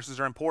next two verses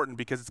are important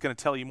because it's going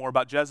to tell you more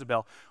about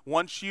Jezebel.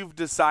 Once you've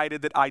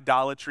decided that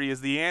idolatry is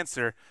the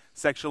answer,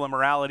 sexual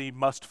immorality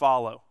must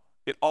follow.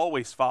 It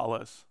always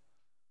follows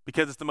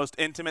because it's the most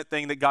intimate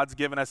thing that God's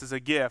given us as a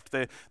gift,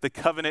 the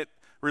covenant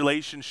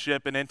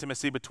relationship and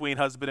intimacy between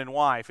husband and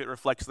wife. It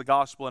reflects the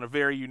gospel in a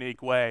very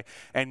unique way.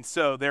 And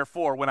so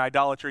therefore, when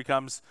idolatry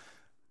comes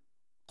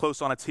close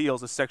on its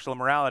heels as sexual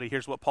immorality,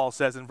 here's what Paul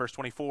says in verse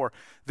 24.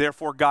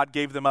 Therefore God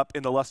gave them up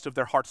in the lust of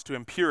their hearts to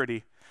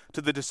impurity,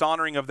 to the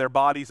dishonoring of their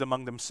bodies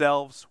among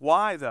themselves.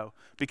 Why, though?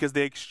 Because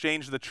they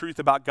exchanged the truth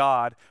about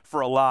God for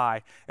a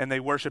lie, and they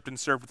worshiped and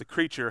served the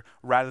creature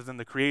rather than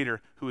the Creator,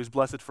 who is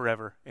blessed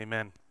forever.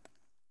 Amen.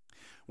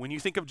 When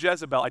you think of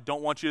Jezebel, I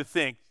don't want you to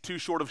think too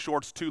short of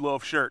shorts, too low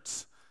of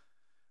shirts.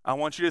 I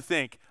want you to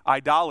think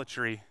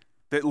idolatry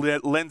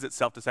that lends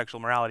itself to sexual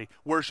morality,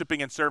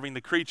 worshiping and serving the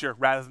creature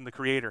rather than the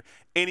Creator.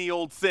 Any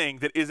old thing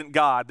that isn't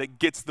God, that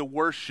gets the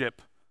worship,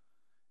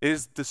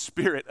 is the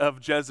spirit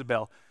of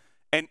Jezebel.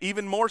 And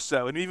even more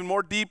so, and even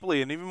more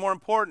deeply, and even more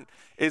important,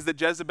 is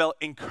that Jezebel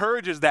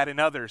encourages that in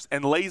others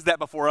and lays that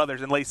before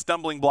others and lays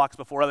stumbling blocks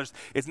before others.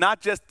 It's not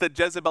just that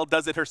Jezebel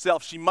does it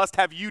herself. She must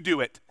have you do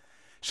it.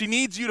 She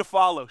needs you to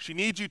follow. She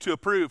needs you to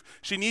approve.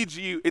 She needs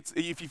you.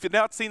 If you've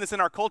not seen this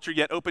in our culture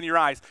yet, open your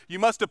eyes. You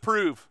must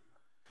approve.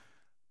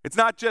 It's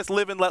not just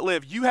live and let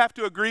live. You have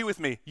to agree with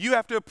me. You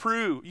have to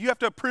approve. You have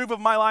to approve of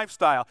my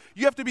lifestyle.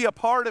 You have to be a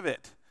part of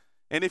it.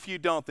 And if you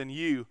don't, then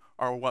you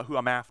are who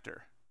I'm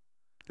after.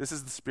 This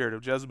is the spirit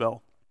of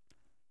Jezebel.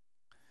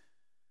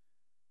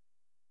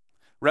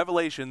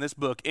 Revelation, this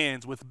book,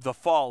 ends with the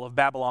fall of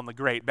Babylon the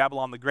Great.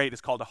 Babylon the Great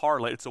is called a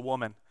harlot. It's a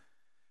woman.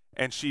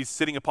 And she's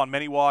sitting upon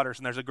many waters,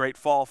 and there's a great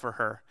fall for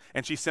her.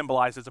 And she's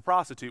symbolized as a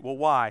prostitute. Well,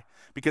 why?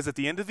 Because at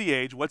the end of the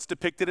age, what's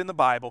depicted in the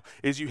Bible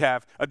is you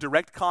have a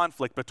direct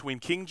conflict between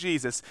King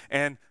Jesus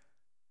and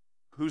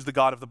who's the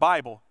God of the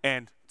Bible,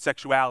 and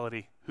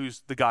sexuality,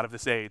 who's the God of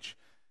this age.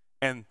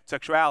 And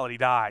sexuality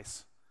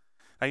dies.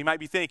 Now you might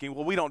be thinking,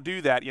 well, we don't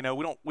do that. We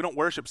don't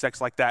worship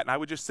sex like that. And I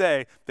would just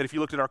say that if you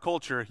looked at our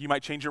culture, you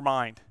might change your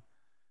mind.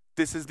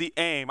 This is the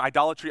aim.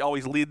 Idolatry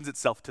always lends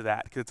itself to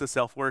that because it's a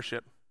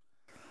self-worship.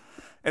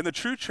 And the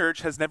true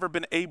church has never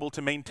been able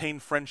to maintain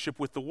friendship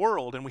with the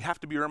world, and we have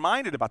to be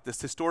reminded about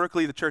this.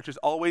 Historically, the church has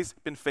always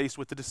been faced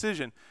with the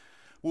decision: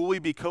 will we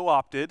be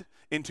co-opted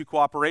into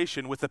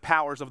cooperation with the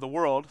powers of the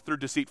world through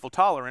deceitful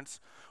tolerance,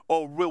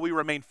 or will we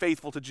remain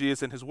faithful to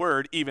Jesus and his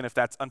word, even if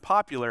that's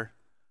unpopular?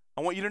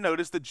 I want you to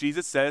notice that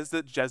Jesus says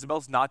that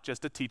Jezebel's not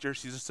just a teacher,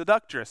 she's a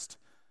seductress.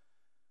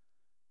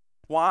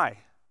 Why?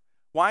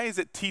 Why is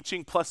it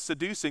teaching plus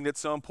seducing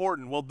that's so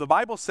important? Well, the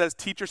Bible says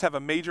teachers have a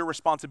major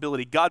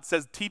responsibility. God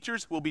says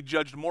teachers will be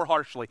judged more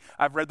harshly.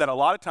 I've read that a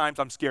lot of times.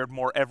 I'm scared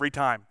more every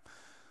time.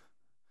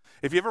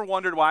 If you ever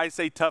wondered why I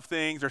say tough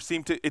things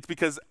it's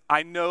because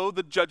I know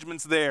the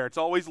judgment's there. It's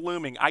always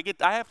looming. I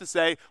have to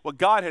say what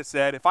God has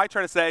said. If I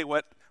try to say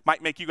what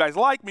might make you guys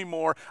like me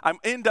more, I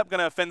end up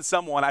going to offend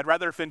someone. I'd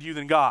rather offend you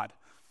than God.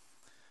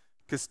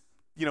 Because,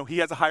 he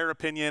has a higher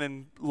opinion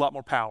and a lot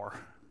more power.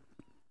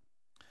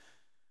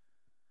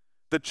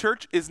 The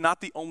church is not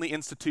the only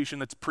institution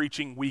that's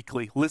preaching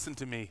weekly. Listen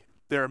to me.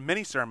 There are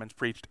many sermons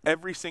preached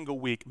every single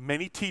week,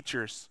 many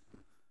teachers.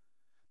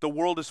 The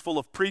world is full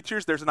of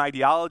preachers. There's an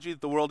ideology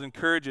that the world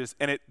encourages,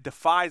 and it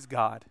defies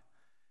God.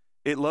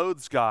 It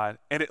loathes God,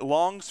 and it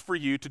longs for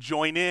you to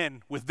join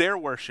in with their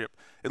worship.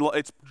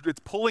 It's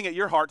pulling at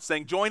your heart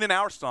saying, join in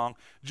our song,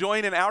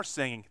 join in our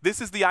singing.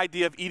 This is the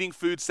idea of eating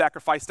food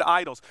sacrificed to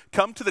idols.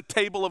 Come to the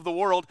table of the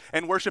world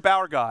and worship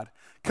our God.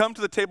 Come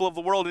to the table of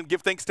the world and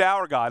give thanks to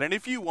our God. And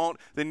if you won't,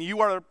 then you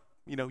are,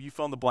 you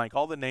fill in the blank.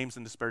 All the names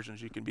and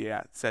dispersions you can be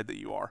said that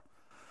you are.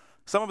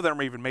 Some of them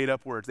are even made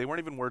up words. They weren't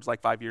even words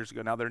like 5 years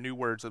ago. Now they're new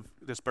words of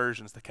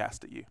dispersions to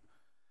cast at you.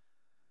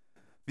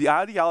 The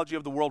ideology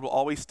of the world will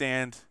always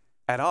stand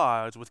at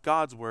odds with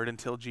God's word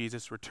until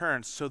Jesus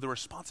returns. So the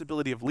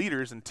responsibility of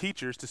leaders and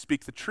teachers to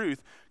speak the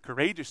truth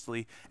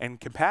courageously and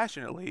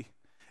compassionately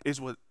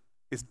is what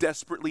is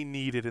desperately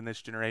needed in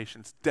this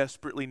generation. It's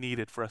desperately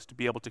needed for us to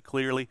be able to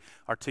clearly,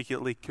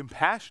 articulately,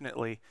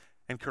 compassionately,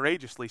 and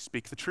courageously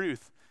speak the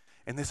truth.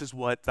 And this is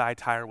what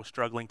Thyatira was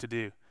struggling to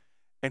do.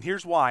 And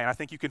here's why, and I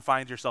think you can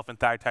find yourself in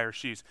Thyatira's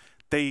shoes.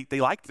 They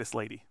liked this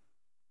lady.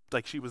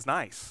 Like, she was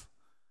nice.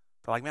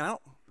 They're like, man,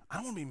 I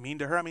don't want to be mean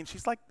to her. I mean,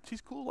 she's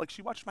cool. Like,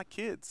 she watched my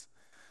kids.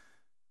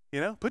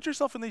 Put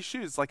yourself in these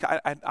shoes. Like,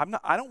 I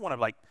don't want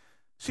to,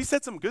 she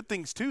said some good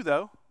things too,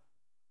 though.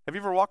 Have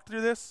you ever walked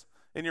through this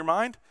in your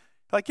mind?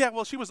 Like, yeah,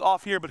 well, she was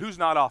off here, but who's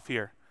not off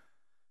here?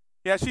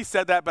 Yeah, she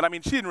said that, but I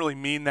mean, she didn't really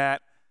mean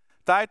that.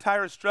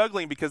 Thyatira is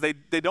struggling because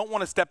they don't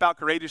want to step out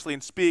courageously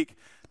and speak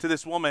to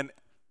this woman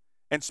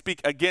and speak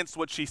against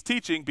what she's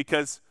teaching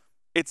because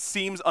it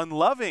seems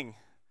unloving.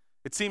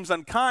 It seems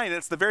unkind.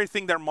 It's the very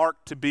thing they're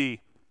marked to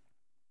be.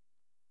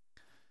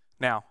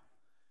 Now,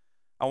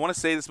 I want to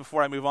say this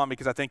before I move on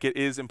because I think it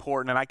is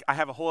important, and I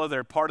have a whole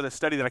other part of the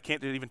study that I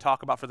can't even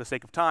talk about for the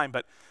sake of time,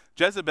 but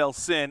Jezebel's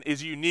sin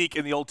is unique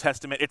in the Old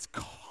Testament. It's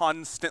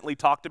constantly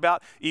talked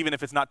about, even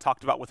if it's not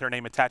talked about with her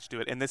name attached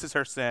to it, and this is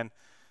her sin.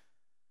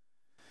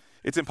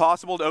 It's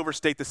impossible to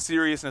overstate the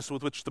seriousness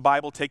with which the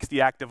Bible takes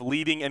the act of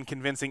leading and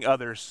convincing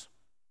others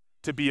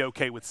to be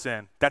okay with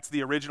sin. That's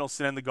the original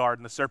sin in the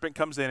garden. The serpent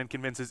comes in and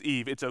convinces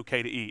Eve it's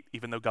okay to eat,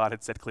 even though God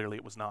had said clearly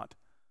it was not.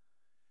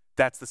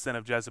 That's the sin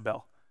of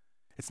Jezebel.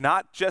 It's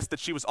not just that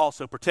she was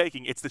also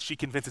partaking, it's that she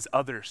convinces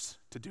others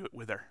to do it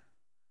with her.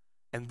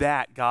 And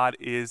that God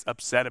is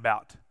upset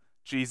about.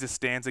 Jesus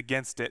stands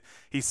against it.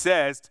 He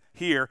says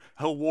here,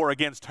 he'll war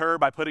against her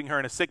by putting her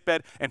in a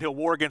sickbed, and he'll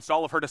war against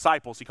all of her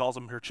disciples. He calls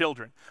them her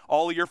children.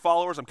 All of your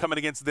followers, I'm coming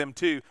against them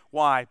too.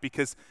 Why?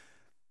 Because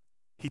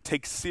he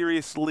takes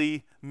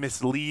seriously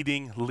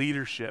misleading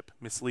leadership,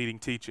 misleading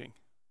teaching.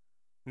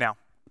 Now,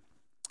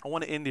 I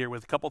want to end here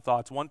with a couple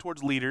thoughts, one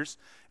towards leaders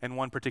and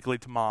one particularly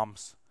to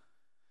moms.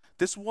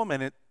 This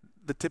woman,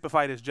 the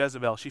typified as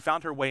Jezebel, she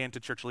found her way into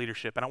church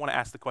leadership, and I want to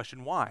ask the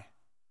question, why?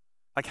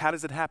 Like, how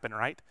does it happen,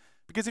 right?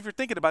 Because if you're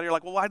thinking about it, you're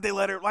like, well, why'd they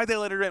let her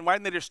in? Why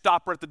didn't they just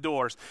stop her at the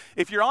doors?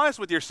 If you're honest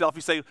with yourself,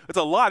 you say, it's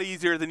a lot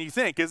easier than you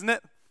think, isn't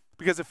it?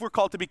 Because if we're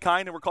called to be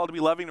kind and we're called to be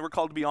loving and we're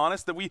called to be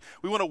honest, then we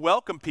want to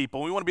welcome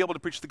people. We want to be able to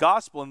preach the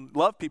gospel and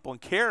love people and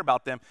care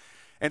about them.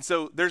 And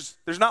so there's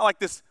not like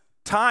this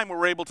time where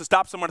we're able to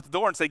stop someone at the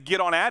door and say,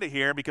 get on out of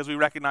here because we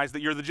recognize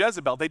that you're the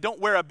Jezebel. They don't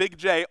wear a big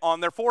J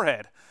on their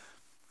forehead.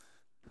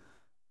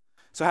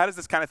 So how does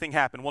this kind of thing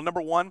happen? Well,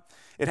 number one,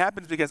 it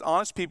happens because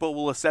honest people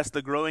will assess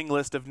the growing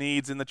list of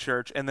needs in the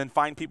church and then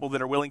find people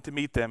that are willing to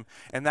meet them,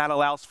 and that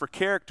allows for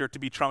character to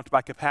be trumped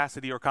by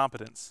capacity or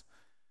competence.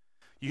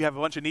 You have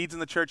a bunch of needs in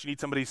the church, you need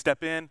somebody to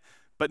step in,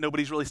 but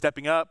nobody's really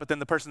stepping up. But then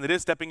the person that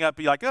is stepping up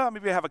be like, oh,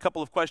 maybe I have a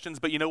couple of questions,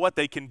 but you know what?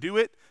 They can do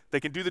it. They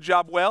can do the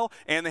job well,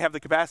 and they have the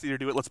capacity to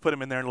do it. Let's put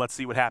them in there and let's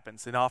see what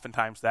happens. And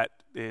oftentimes that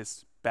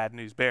is bad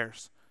news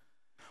bears.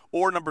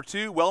 Or number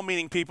two,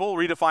 well-meaning people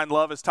redefine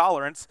love as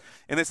tolerance,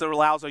 and this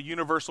allows a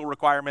universal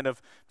requirement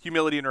of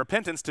humility and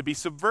repentance to be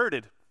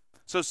subverted.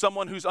 So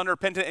someone who's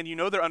unrepentant, and you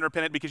know they're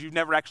unrepentant because you've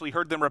never actually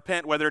heard them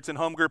repent, whether it's in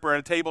home group or at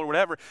a table or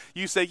whatever,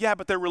 you say, yeah,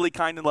 but they're really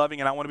kind and loving,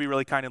 and I want to be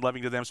really kind and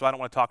loving to them, so I don't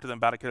want to talk to them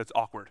about it because it's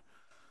awkward.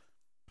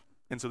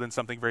 And so then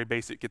something very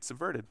basic gets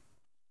subverted.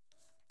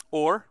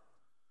 Or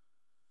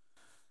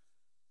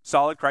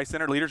solid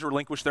Christ-centered leaders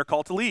relinquish their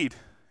call to lead.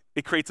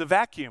 It creates a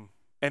vacuum,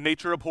 and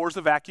nature abhors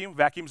a vacuum.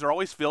 Vacuums are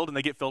always filled, and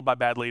they get filled by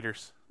bad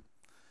leaders.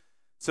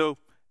 So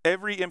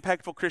every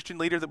impactful Christian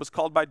leader that was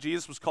called by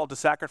Jesus was called to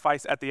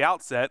sacrifice at the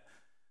outset.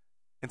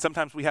 And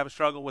sometimes we have a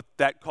struggle with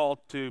that call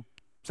to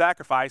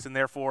sacrifice, and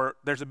therefore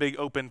there's a big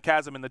open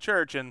chasm in the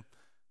church, and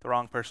the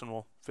wrong person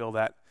will fill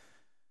that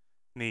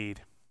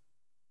need.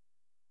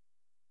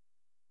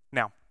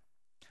 Now,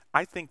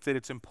 I think that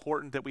it's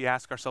important that we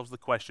ask ourselves the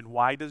question,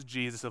 why does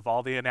Jesus, of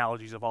all the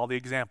analogies, of all the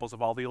examples,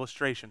 of all the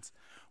illustrations,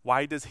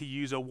 why does he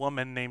use a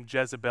woman named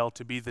Jezebel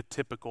to be the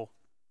typical,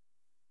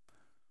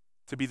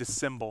 to be the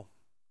symbol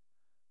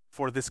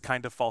for this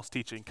kind of false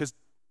teaching? Because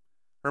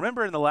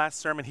remember in the last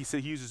sermon, he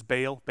said he uses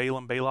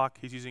Balaam, Balak,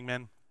 he's using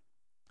men.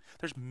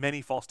 There's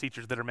many false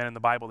teachers that are men in the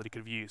Bible that he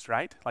could have used,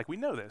 right? Like we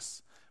know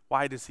this.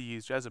 Why does he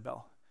use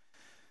Jezebel?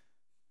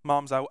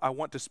 Moms, I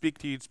want to speak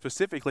to you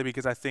specifically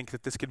because I think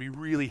that this could be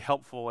really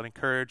helpful and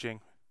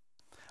encouraging.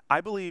 I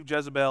believe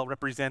Jezebel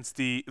represents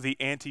the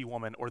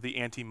anti-woman or the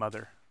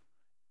anti-mother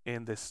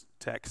in this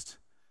text.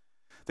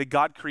 That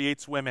God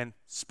creates women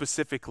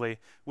specifically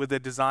with a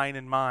design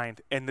in mind,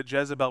 and that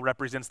Jezebel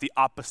represents the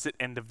opposite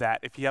end of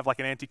that. If you have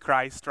like an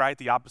anti-Christ, right,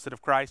 the opposite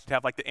of Christ, you'd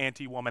have like the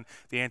anti-woman,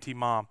 the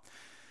anti-mom.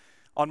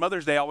 On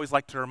Mother's Day, I always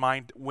like to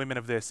remind women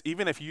of this.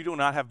 Even if you do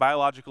not have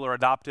biological or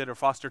adopted or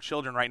foster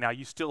children right now,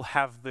 you still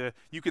have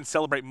you can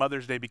celebrate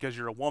Mother's Day because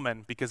you're a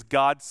woman, because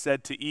God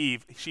said to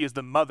Eve, she is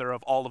the mother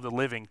of all of the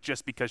living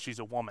just because she's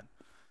a woman.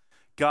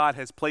 God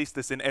has placed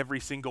this in every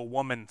single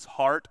woman's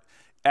heart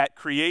at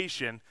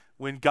creation.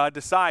 When God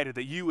decided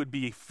that you would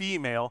be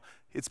female,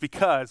 it's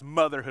because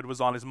motherhood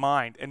was on his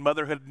mind. And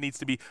motherhood needs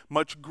to be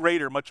much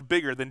greater, much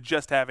bigger than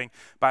just having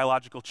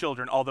biological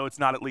children, although it's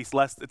not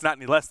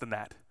any less than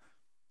that.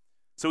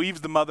 So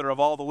Eve's the mother of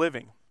all the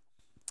living.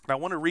 And I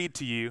want to read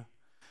to you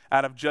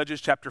out of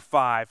Judges chapter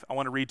 5. I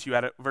want to read to you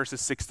out of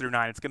verses 6 through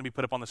 9. It's going to be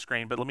put up on the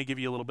screen, but let me give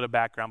you a little bit of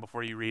background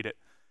before you read it.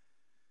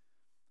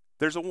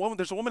 There's a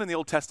woman in the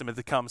Old Testament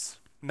that comes,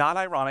 not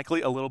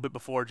ironically, a little bit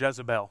before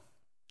Jezebel.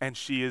 And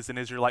she is an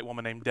Israelite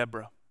woman named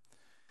Deborah.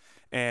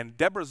 And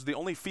Deborah is the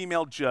only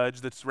female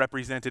judge that's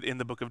represented in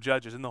the book of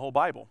Judges in the whole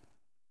Bible.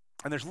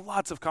 And there's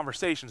lots of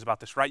conversations about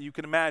this, right? You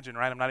can imagine,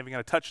 right? I'm not even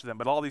going to touch them,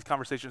 but all these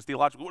conversations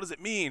theologically, what does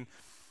it mean?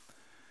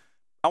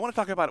 I want to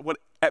talk about what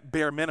at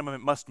bare minimum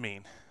it must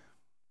mean.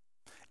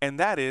 And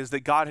that is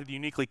that God had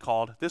uniquely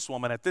called this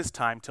woman at this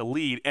time to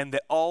lead, and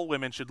that all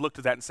women should look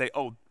to that and say,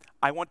 oh,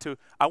 I want to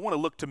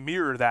look to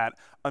mirror that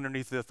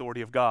underneath the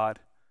authority of God.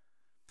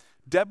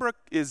 Deborah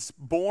is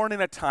born in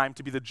a time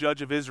to be the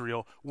judge of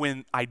Israel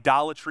when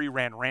idolatry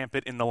ran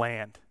rampant in the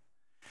land.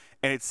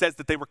 And it says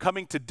that they were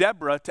coming to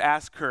Deborah to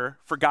ask her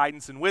for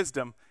guidance and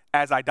wisdom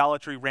as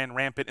idolatry ran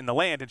rampant in the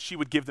land, and she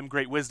would give them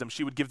great wisdom.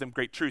 She would give them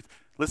great truth.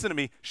 Listen to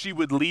me. She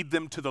would lead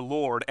them to the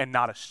Lord and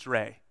not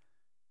astray.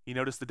 You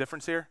notice the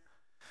difference here?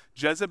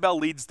 Jezebel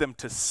leads them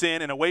to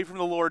sin and away from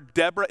the Lord.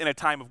 Deborah, in a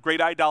time of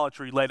great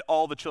idolatry, led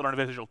all the children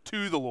of Israel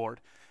to the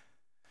Lord.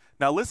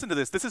 Now listen to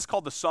this. This is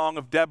called the Song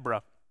of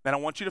Deborah. And I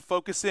want you to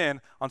focus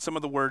in on some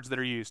of the words that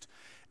are used.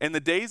 In the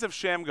days of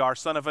Shamgar,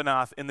 son of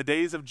Anath, in the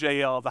days of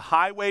Jael, the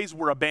highways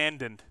were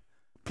abandoned.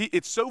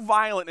 It's so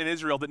violent in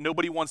Israel that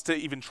nobody wants to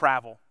even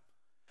travel.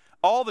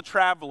 All the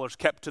travelers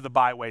kept to the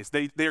byways.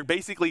 They're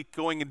basically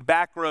going in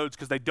back roads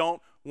because they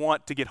don't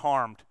want to get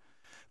harmed.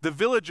 The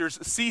villagers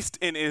ceased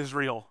in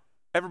Israel.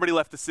 Everybody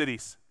left the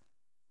cities.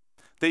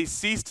 They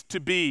ceased to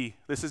be,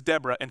 this is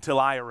Deborah, until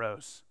I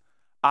arose.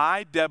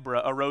 I,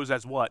 Deborah, arose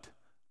as what?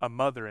 A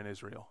mother in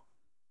Israel.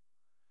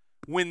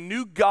 When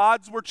new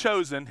gods were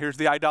chosen, here's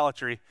the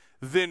idolatry,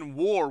 then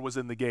war was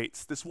in the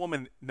gates. This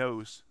woman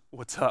knows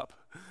what's up.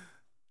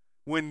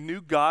 When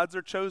new gods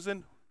are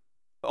chosen,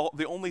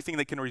 the only thing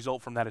that can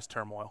result from that is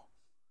turmoil.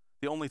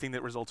 The only thing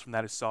that results from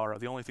that is sorrow.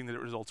 The only thing that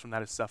results from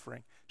that is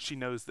suffering. She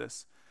knows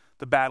this.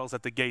 The battle's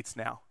at the gates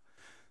now.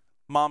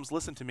 Moms,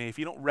 listen to me. If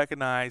you don't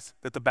recognize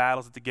that the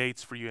battle's at the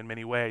gates for you in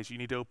many ways, you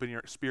need to open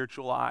your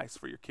spiritual eyes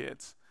for your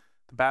kids.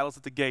 The battle's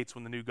at the gates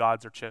when the new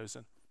gods are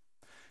chosen.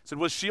 So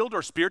was shield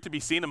or spear to be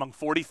seen among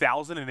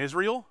 40,000 in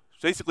Israel?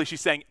 Basically, she's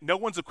saying no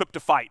one's equipped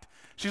to fight.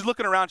 She's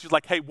looking around. She's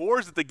like, hey,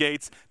 war's at the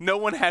gates. No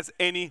one has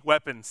any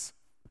weapons.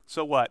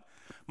 So what?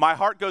 My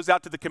heart goes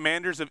out to the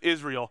commanders of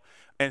Israel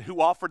and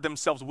who offered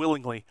themselves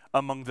willingly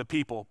among the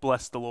people.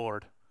 Bless the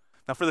Lord.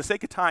 Now, for the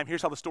sake of time,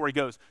 here's how the story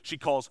goes. She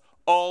calls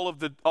all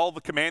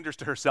the commanders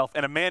to herself,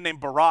 and a man named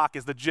Barak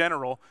is the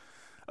general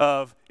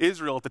of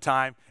Israel at the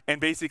time and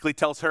basically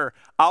tells her,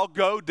 I'll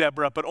go,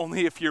 Deborah, but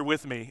only if you're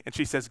with me. And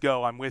she says,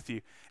 go, I'm with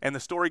you. And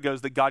the story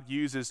goes that God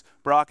uses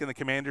Barak and the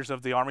commanders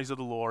of the armies of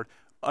the Lord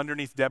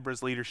underneath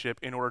Deborah's leadership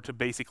in order to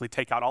basically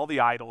take out all the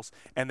idols,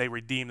 and they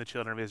redeem the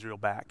children of Israel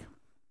back.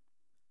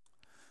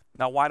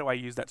 Now, why do I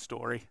use that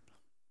story?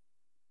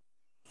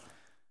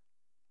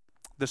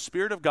 The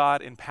Spirit of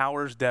God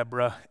empowers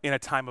Deborah in a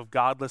time of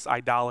godless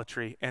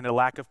idolatry and a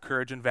lack of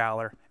courage and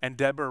valor. And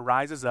Deborah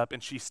rises up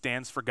and she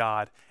stands for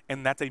God.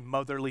 And that's a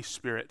motherly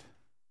spirit.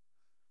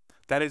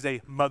 That is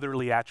a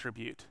motherly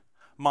attribute.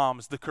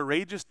 Moms, the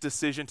courageous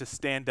decision to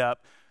stand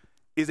up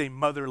is a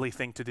motherly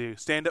thing to do.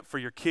 Stand up for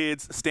your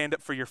kids, stand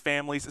up for your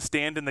families,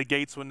 stand in the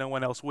gates when no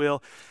one else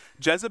will.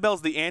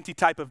 Jezebel's the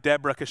antitype of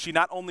Deborah because she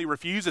not only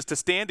refuses to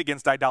stand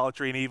against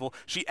idolatry and evil,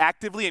 she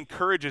actively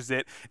encourages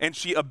it, and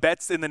she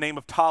abets in the name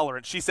of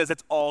tolerance. She says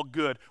it's all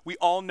good. We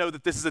all know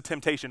that this is a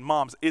temptation.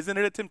 Moms, isn't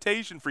it a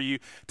temptation for you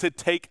to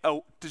take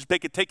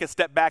a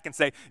step back and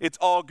say, it's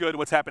all good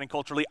what's happening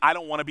culturally? I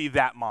don't want to be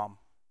that mom.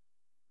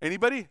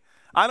 Anybody?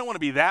 I don't want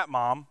to be that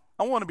mom.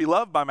 I want to be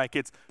loved by my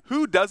kids.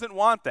 Who doesn't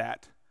want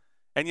that?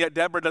 And yet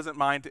Deborah doesn't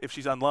mind if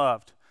she's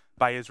unloved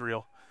by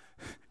Israel,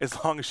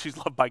 as long as she's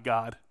loved by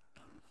God.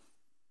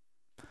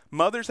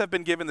 Mothers have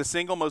been given the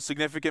single most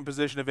significant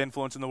position of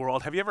influence in the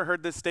world. Have you ever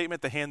heard this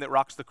statement, the hand that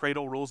rocks the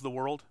cradle rules the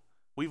world?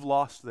 We've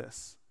lost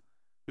this.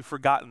 We've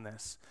forgotten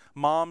this.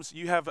 Moms,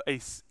 you have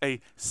a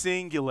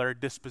singular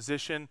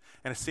disposition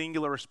and a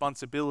singular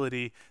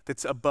responsibility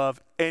that's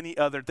above any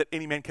other that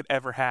any man could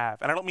ever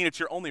have. And I don't mean it's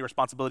your only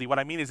responsibility. What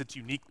I mean is it's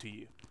unique to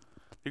you.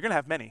 You're going to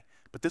have many,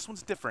 but this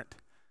one's different.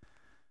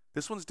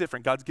 This one's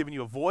different. God's given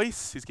you a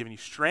voice. He's given you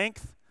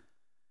strength.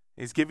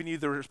 He's given you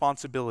the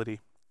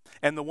responsibility.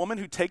 And the woman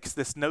who takes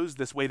this knows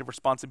this weight of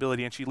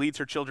responsibility, and she leads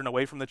her children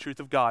away from the truth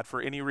of God for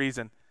any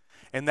reason,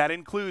 and that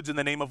includes in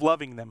the name of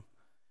loving them,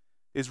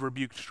 is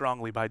rebuked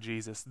strongly by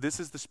Jesus. This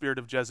is the spirit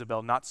of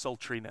Jezebel, not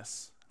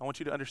sultriness. I want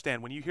you to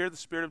understand, when you hear the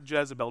spirit of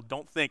Jezebel,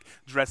 don't think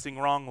dressing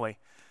wrongly.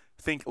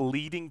 Think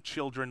leading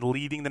children,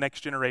 leading the next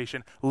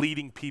generation,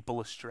 leading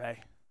people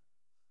astray.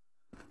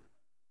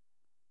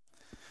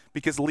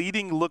 Because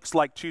leading looks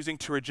like choosing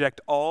to reject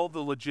all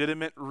the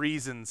legitimate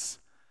reasons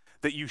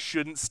that you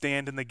shouldn't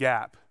stand in the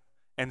gap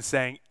and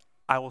saying,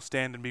 I will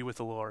stand and be with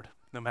the Lord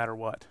no matter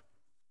what.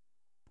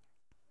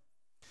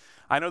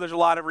 I know there's a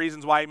lot of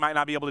reasons why you might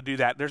not be able to do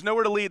that. There's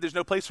nowhere to lead. There's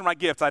no place for my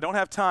gifts. I don't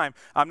have time.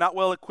 I'm not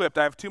well equipped.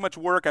 I have too much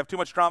work. I have too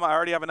much drama. I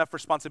already have enough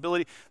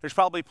responsibility. There's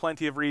probably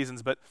plenty of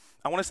reasons. But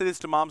I want to say this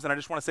to moms, and I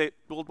just want to say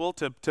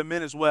it to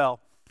men as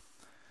well.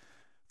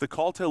 The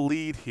call to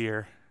lead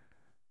here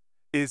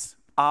is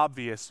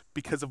obvious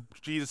because of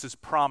Jesus'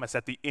 promise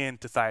at the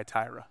end to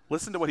Thyatira.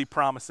 Listen to what he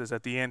promises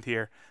at the end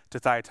here to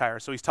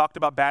Thyatira. So he's talked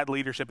about bad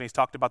leadership, and he's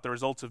talked about the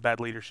results of bad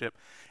leadership.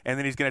 And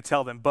then he's going to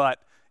tell them, but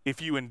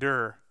if you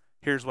endure,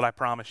 here's what I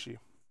promise you.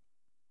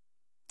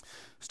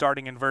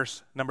 Starting in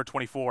verse number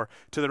 24.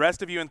 To the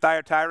rest of you in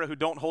Thyatira who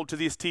don't hold to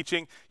this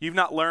teaching, you've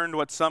not learned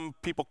what some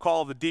people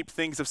call the deep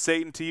things of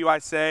Satan. To you I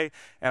say,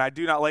 and I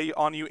do not lay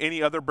on you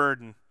any other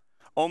burden.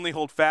 Only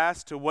hold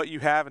fast to what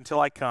you have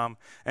until I come,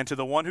 and to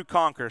the one who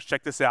conquers,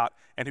 check this out,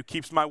 and who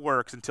keeps my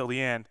works until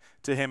the end,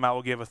 to him I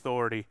will give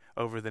authority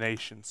over the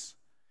nations.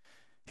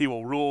 He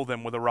will rule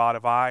them with a rod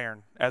of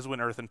iron, as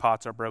when earthen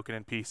pots are broken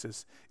in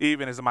pieces,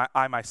 even as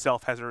I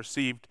myself have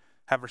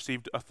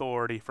received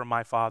authority from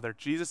my Father.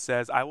 Jesus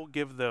says, I will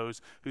give those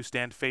who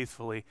stand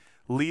faithfully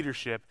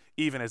leadership,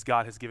 even as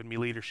God has given me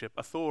leadership,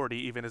 authority,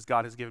 even as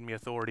God has given me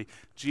authority.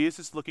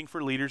 Jesus is looking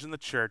for leaders in the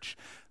church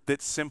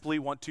that simply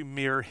want to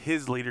mirror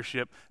his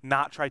leadership,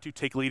 not try to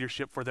take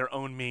leadership for their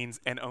own means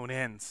and own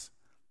ends.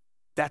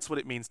 That's what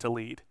it means to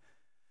lead.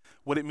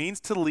 What it means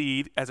to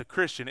lead as a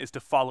Christian is to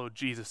follow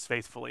Jesus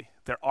faithfully.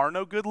 There are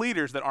no good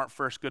leaders that aren't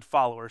first good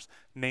followers,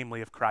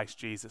 namely of Christ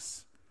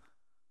Jesus.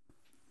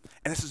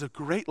 And this is a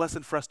great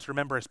lesson for us to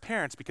remember as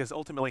parents, because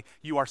ultimately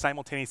you are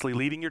simultaneously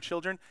leading your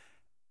children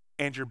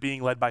and you're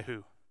being led by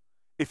who?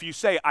 If you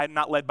say, I'm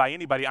not led by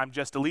anybody, I'm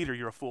just a leader,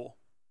 you're a fool.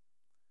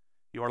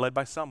 You are led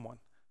by someone.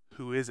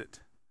 Who is it?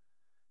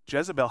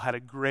 Jezebel had a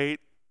great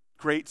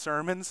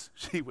sermons.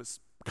 She was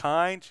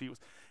kind.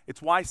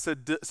 It's why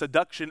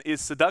seduction is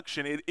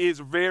seduction. It is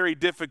very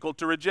difficult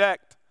to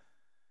reject.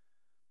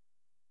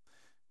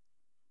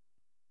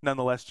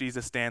 Nonetheless,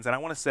 Jesus stands. And I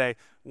want to say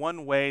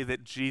one way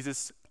that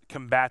Jesus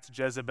combats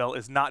Jezebel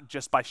is not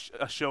just by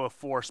a show of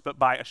force, but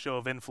by a show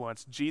of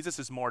influence. Jesus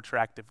is more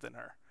attractive than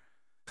her.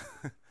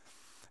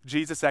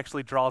 Jesus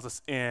actually draws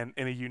us in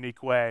a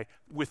unique way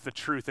with the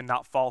truth and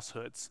not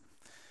falsehoods.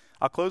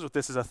 I'll close with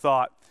this as a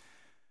thought.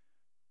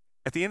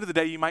 At the end of the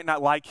day, you might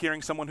not like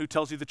hearing someone who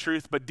tells you the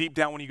truth, but deep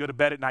down when you go to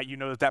bed at night, you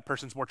know that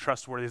person's more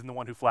trustworthy than the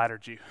one who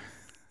flattered you.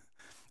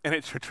 And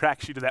it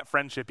attracts you to that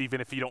friendship even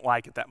if you don't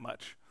like it that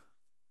much.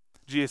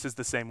 Jesus is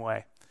the same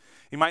way.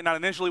 You might not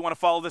initially want to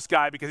follow this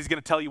guy because he's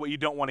going to tell you what you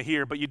don't want to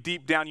hear, but you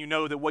deep down you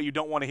know that what you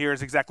don't want to hear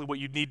is exactly what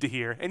you need to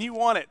hear, and you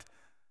want it,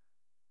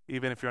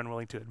 even if you're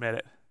unwilling to admit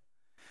it.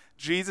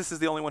 Jesus is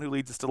the only one who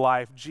leads us to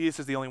life. Jesus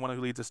is the only one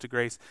who leads us to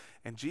grace.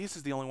 And Jesus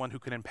is the only one who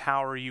can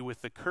empower you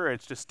with the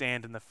courage to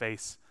stand in the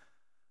face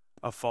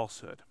of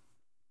falsehood.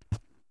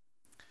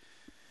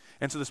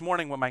 And so this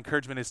morning, what my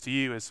encouragement is to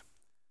you is,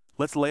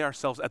 let's lay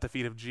ourselves at the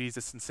feet of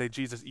Jesus and say,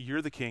 Jesus,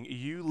 you're the king.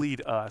 You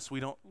lead us.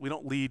 We don't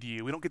lead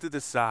you. We don't get to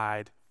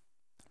decide.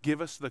 Give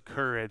us the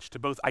courage to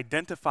both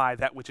identify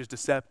that which is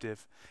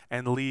deceptive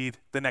and lead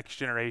the next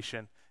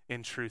generation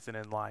in truth and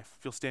in life.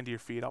 If you'll stand to your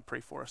feet, I'll pray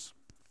for us.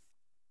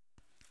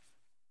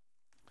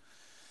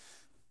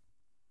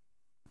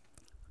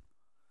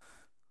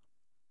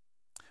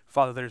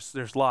 Father,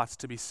 there's lots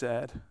to be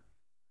said.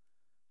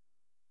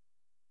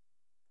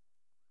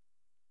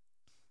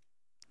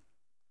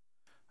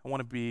 I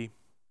want to be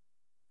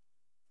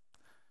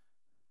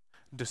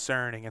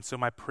discerning. And so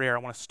my prayer, I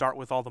want to start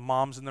with all the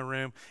moms in the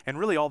room and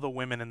really all the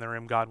women in the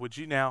room. God, would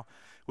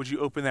you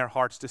open their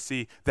hearts to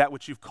see that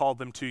which you've called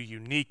them to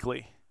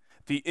uniquely,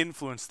 the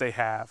influence they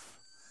have,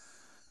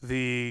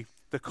 the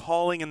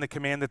calling and the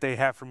command that they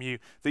have from you,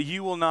 that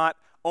you will not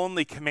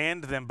only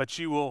command them, but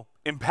you will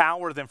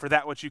empower them for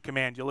that which you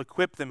command. You'll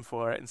equip them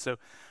for it. And so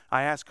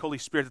I ask, Holy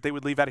Spirit, that they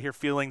would leave out of here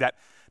feeling that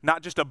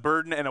not just a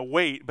burden and a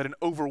weight, but an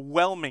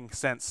overwhelming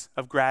sense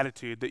of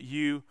gratitude that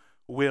you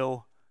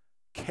will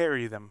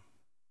carry them.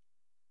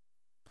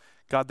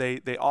 God,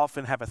 they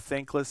often have a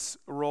thankless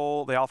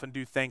role. They often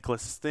do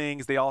thankless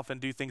things. They often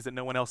do things that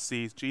no one else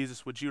sees.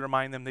 Jesus, would you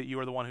remind them that you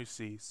are the one who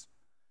sees,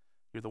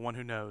 you're the one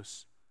who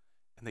knows,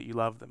 and that you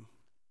love them.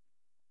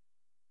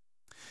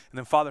 And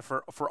then, Father,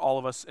 for all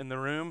of us in the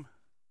room,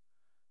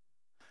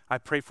 I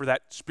pray for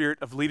that spirit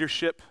of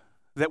leadership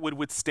that would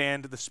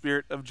withstand the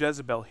spirit of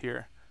Jezebel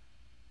here.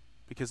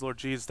 Because, Lord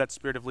Jesus, that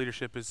spirit of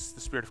leadership is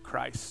the spirit of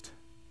Christ.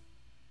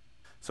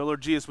 So,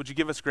 Lord Jesus, would you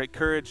give us great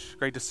courage,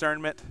 great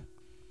discernment?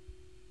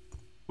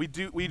 We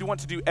do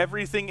want to do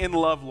everything in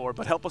love, Lord,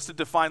 but help us to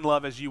define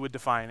love as you would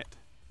define it.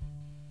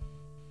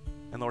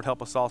 And Lord,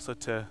 help us also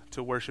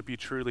to worship you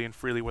truly and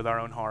freely with our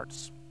own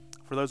hearts.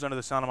 For those under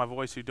the sound of my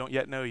voice who don't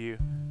yet know you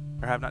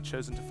or have not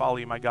chosen to follow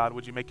you, my God,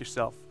 would you make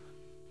yourself,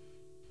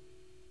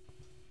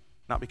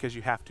 not because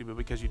you have to, but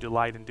because you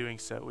delight in doing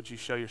so, would you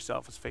show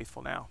yourself as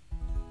faithful now?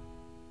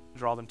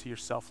 Draw them to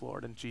yourself,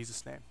 Lord, in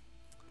Jesus' name.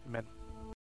 Amen.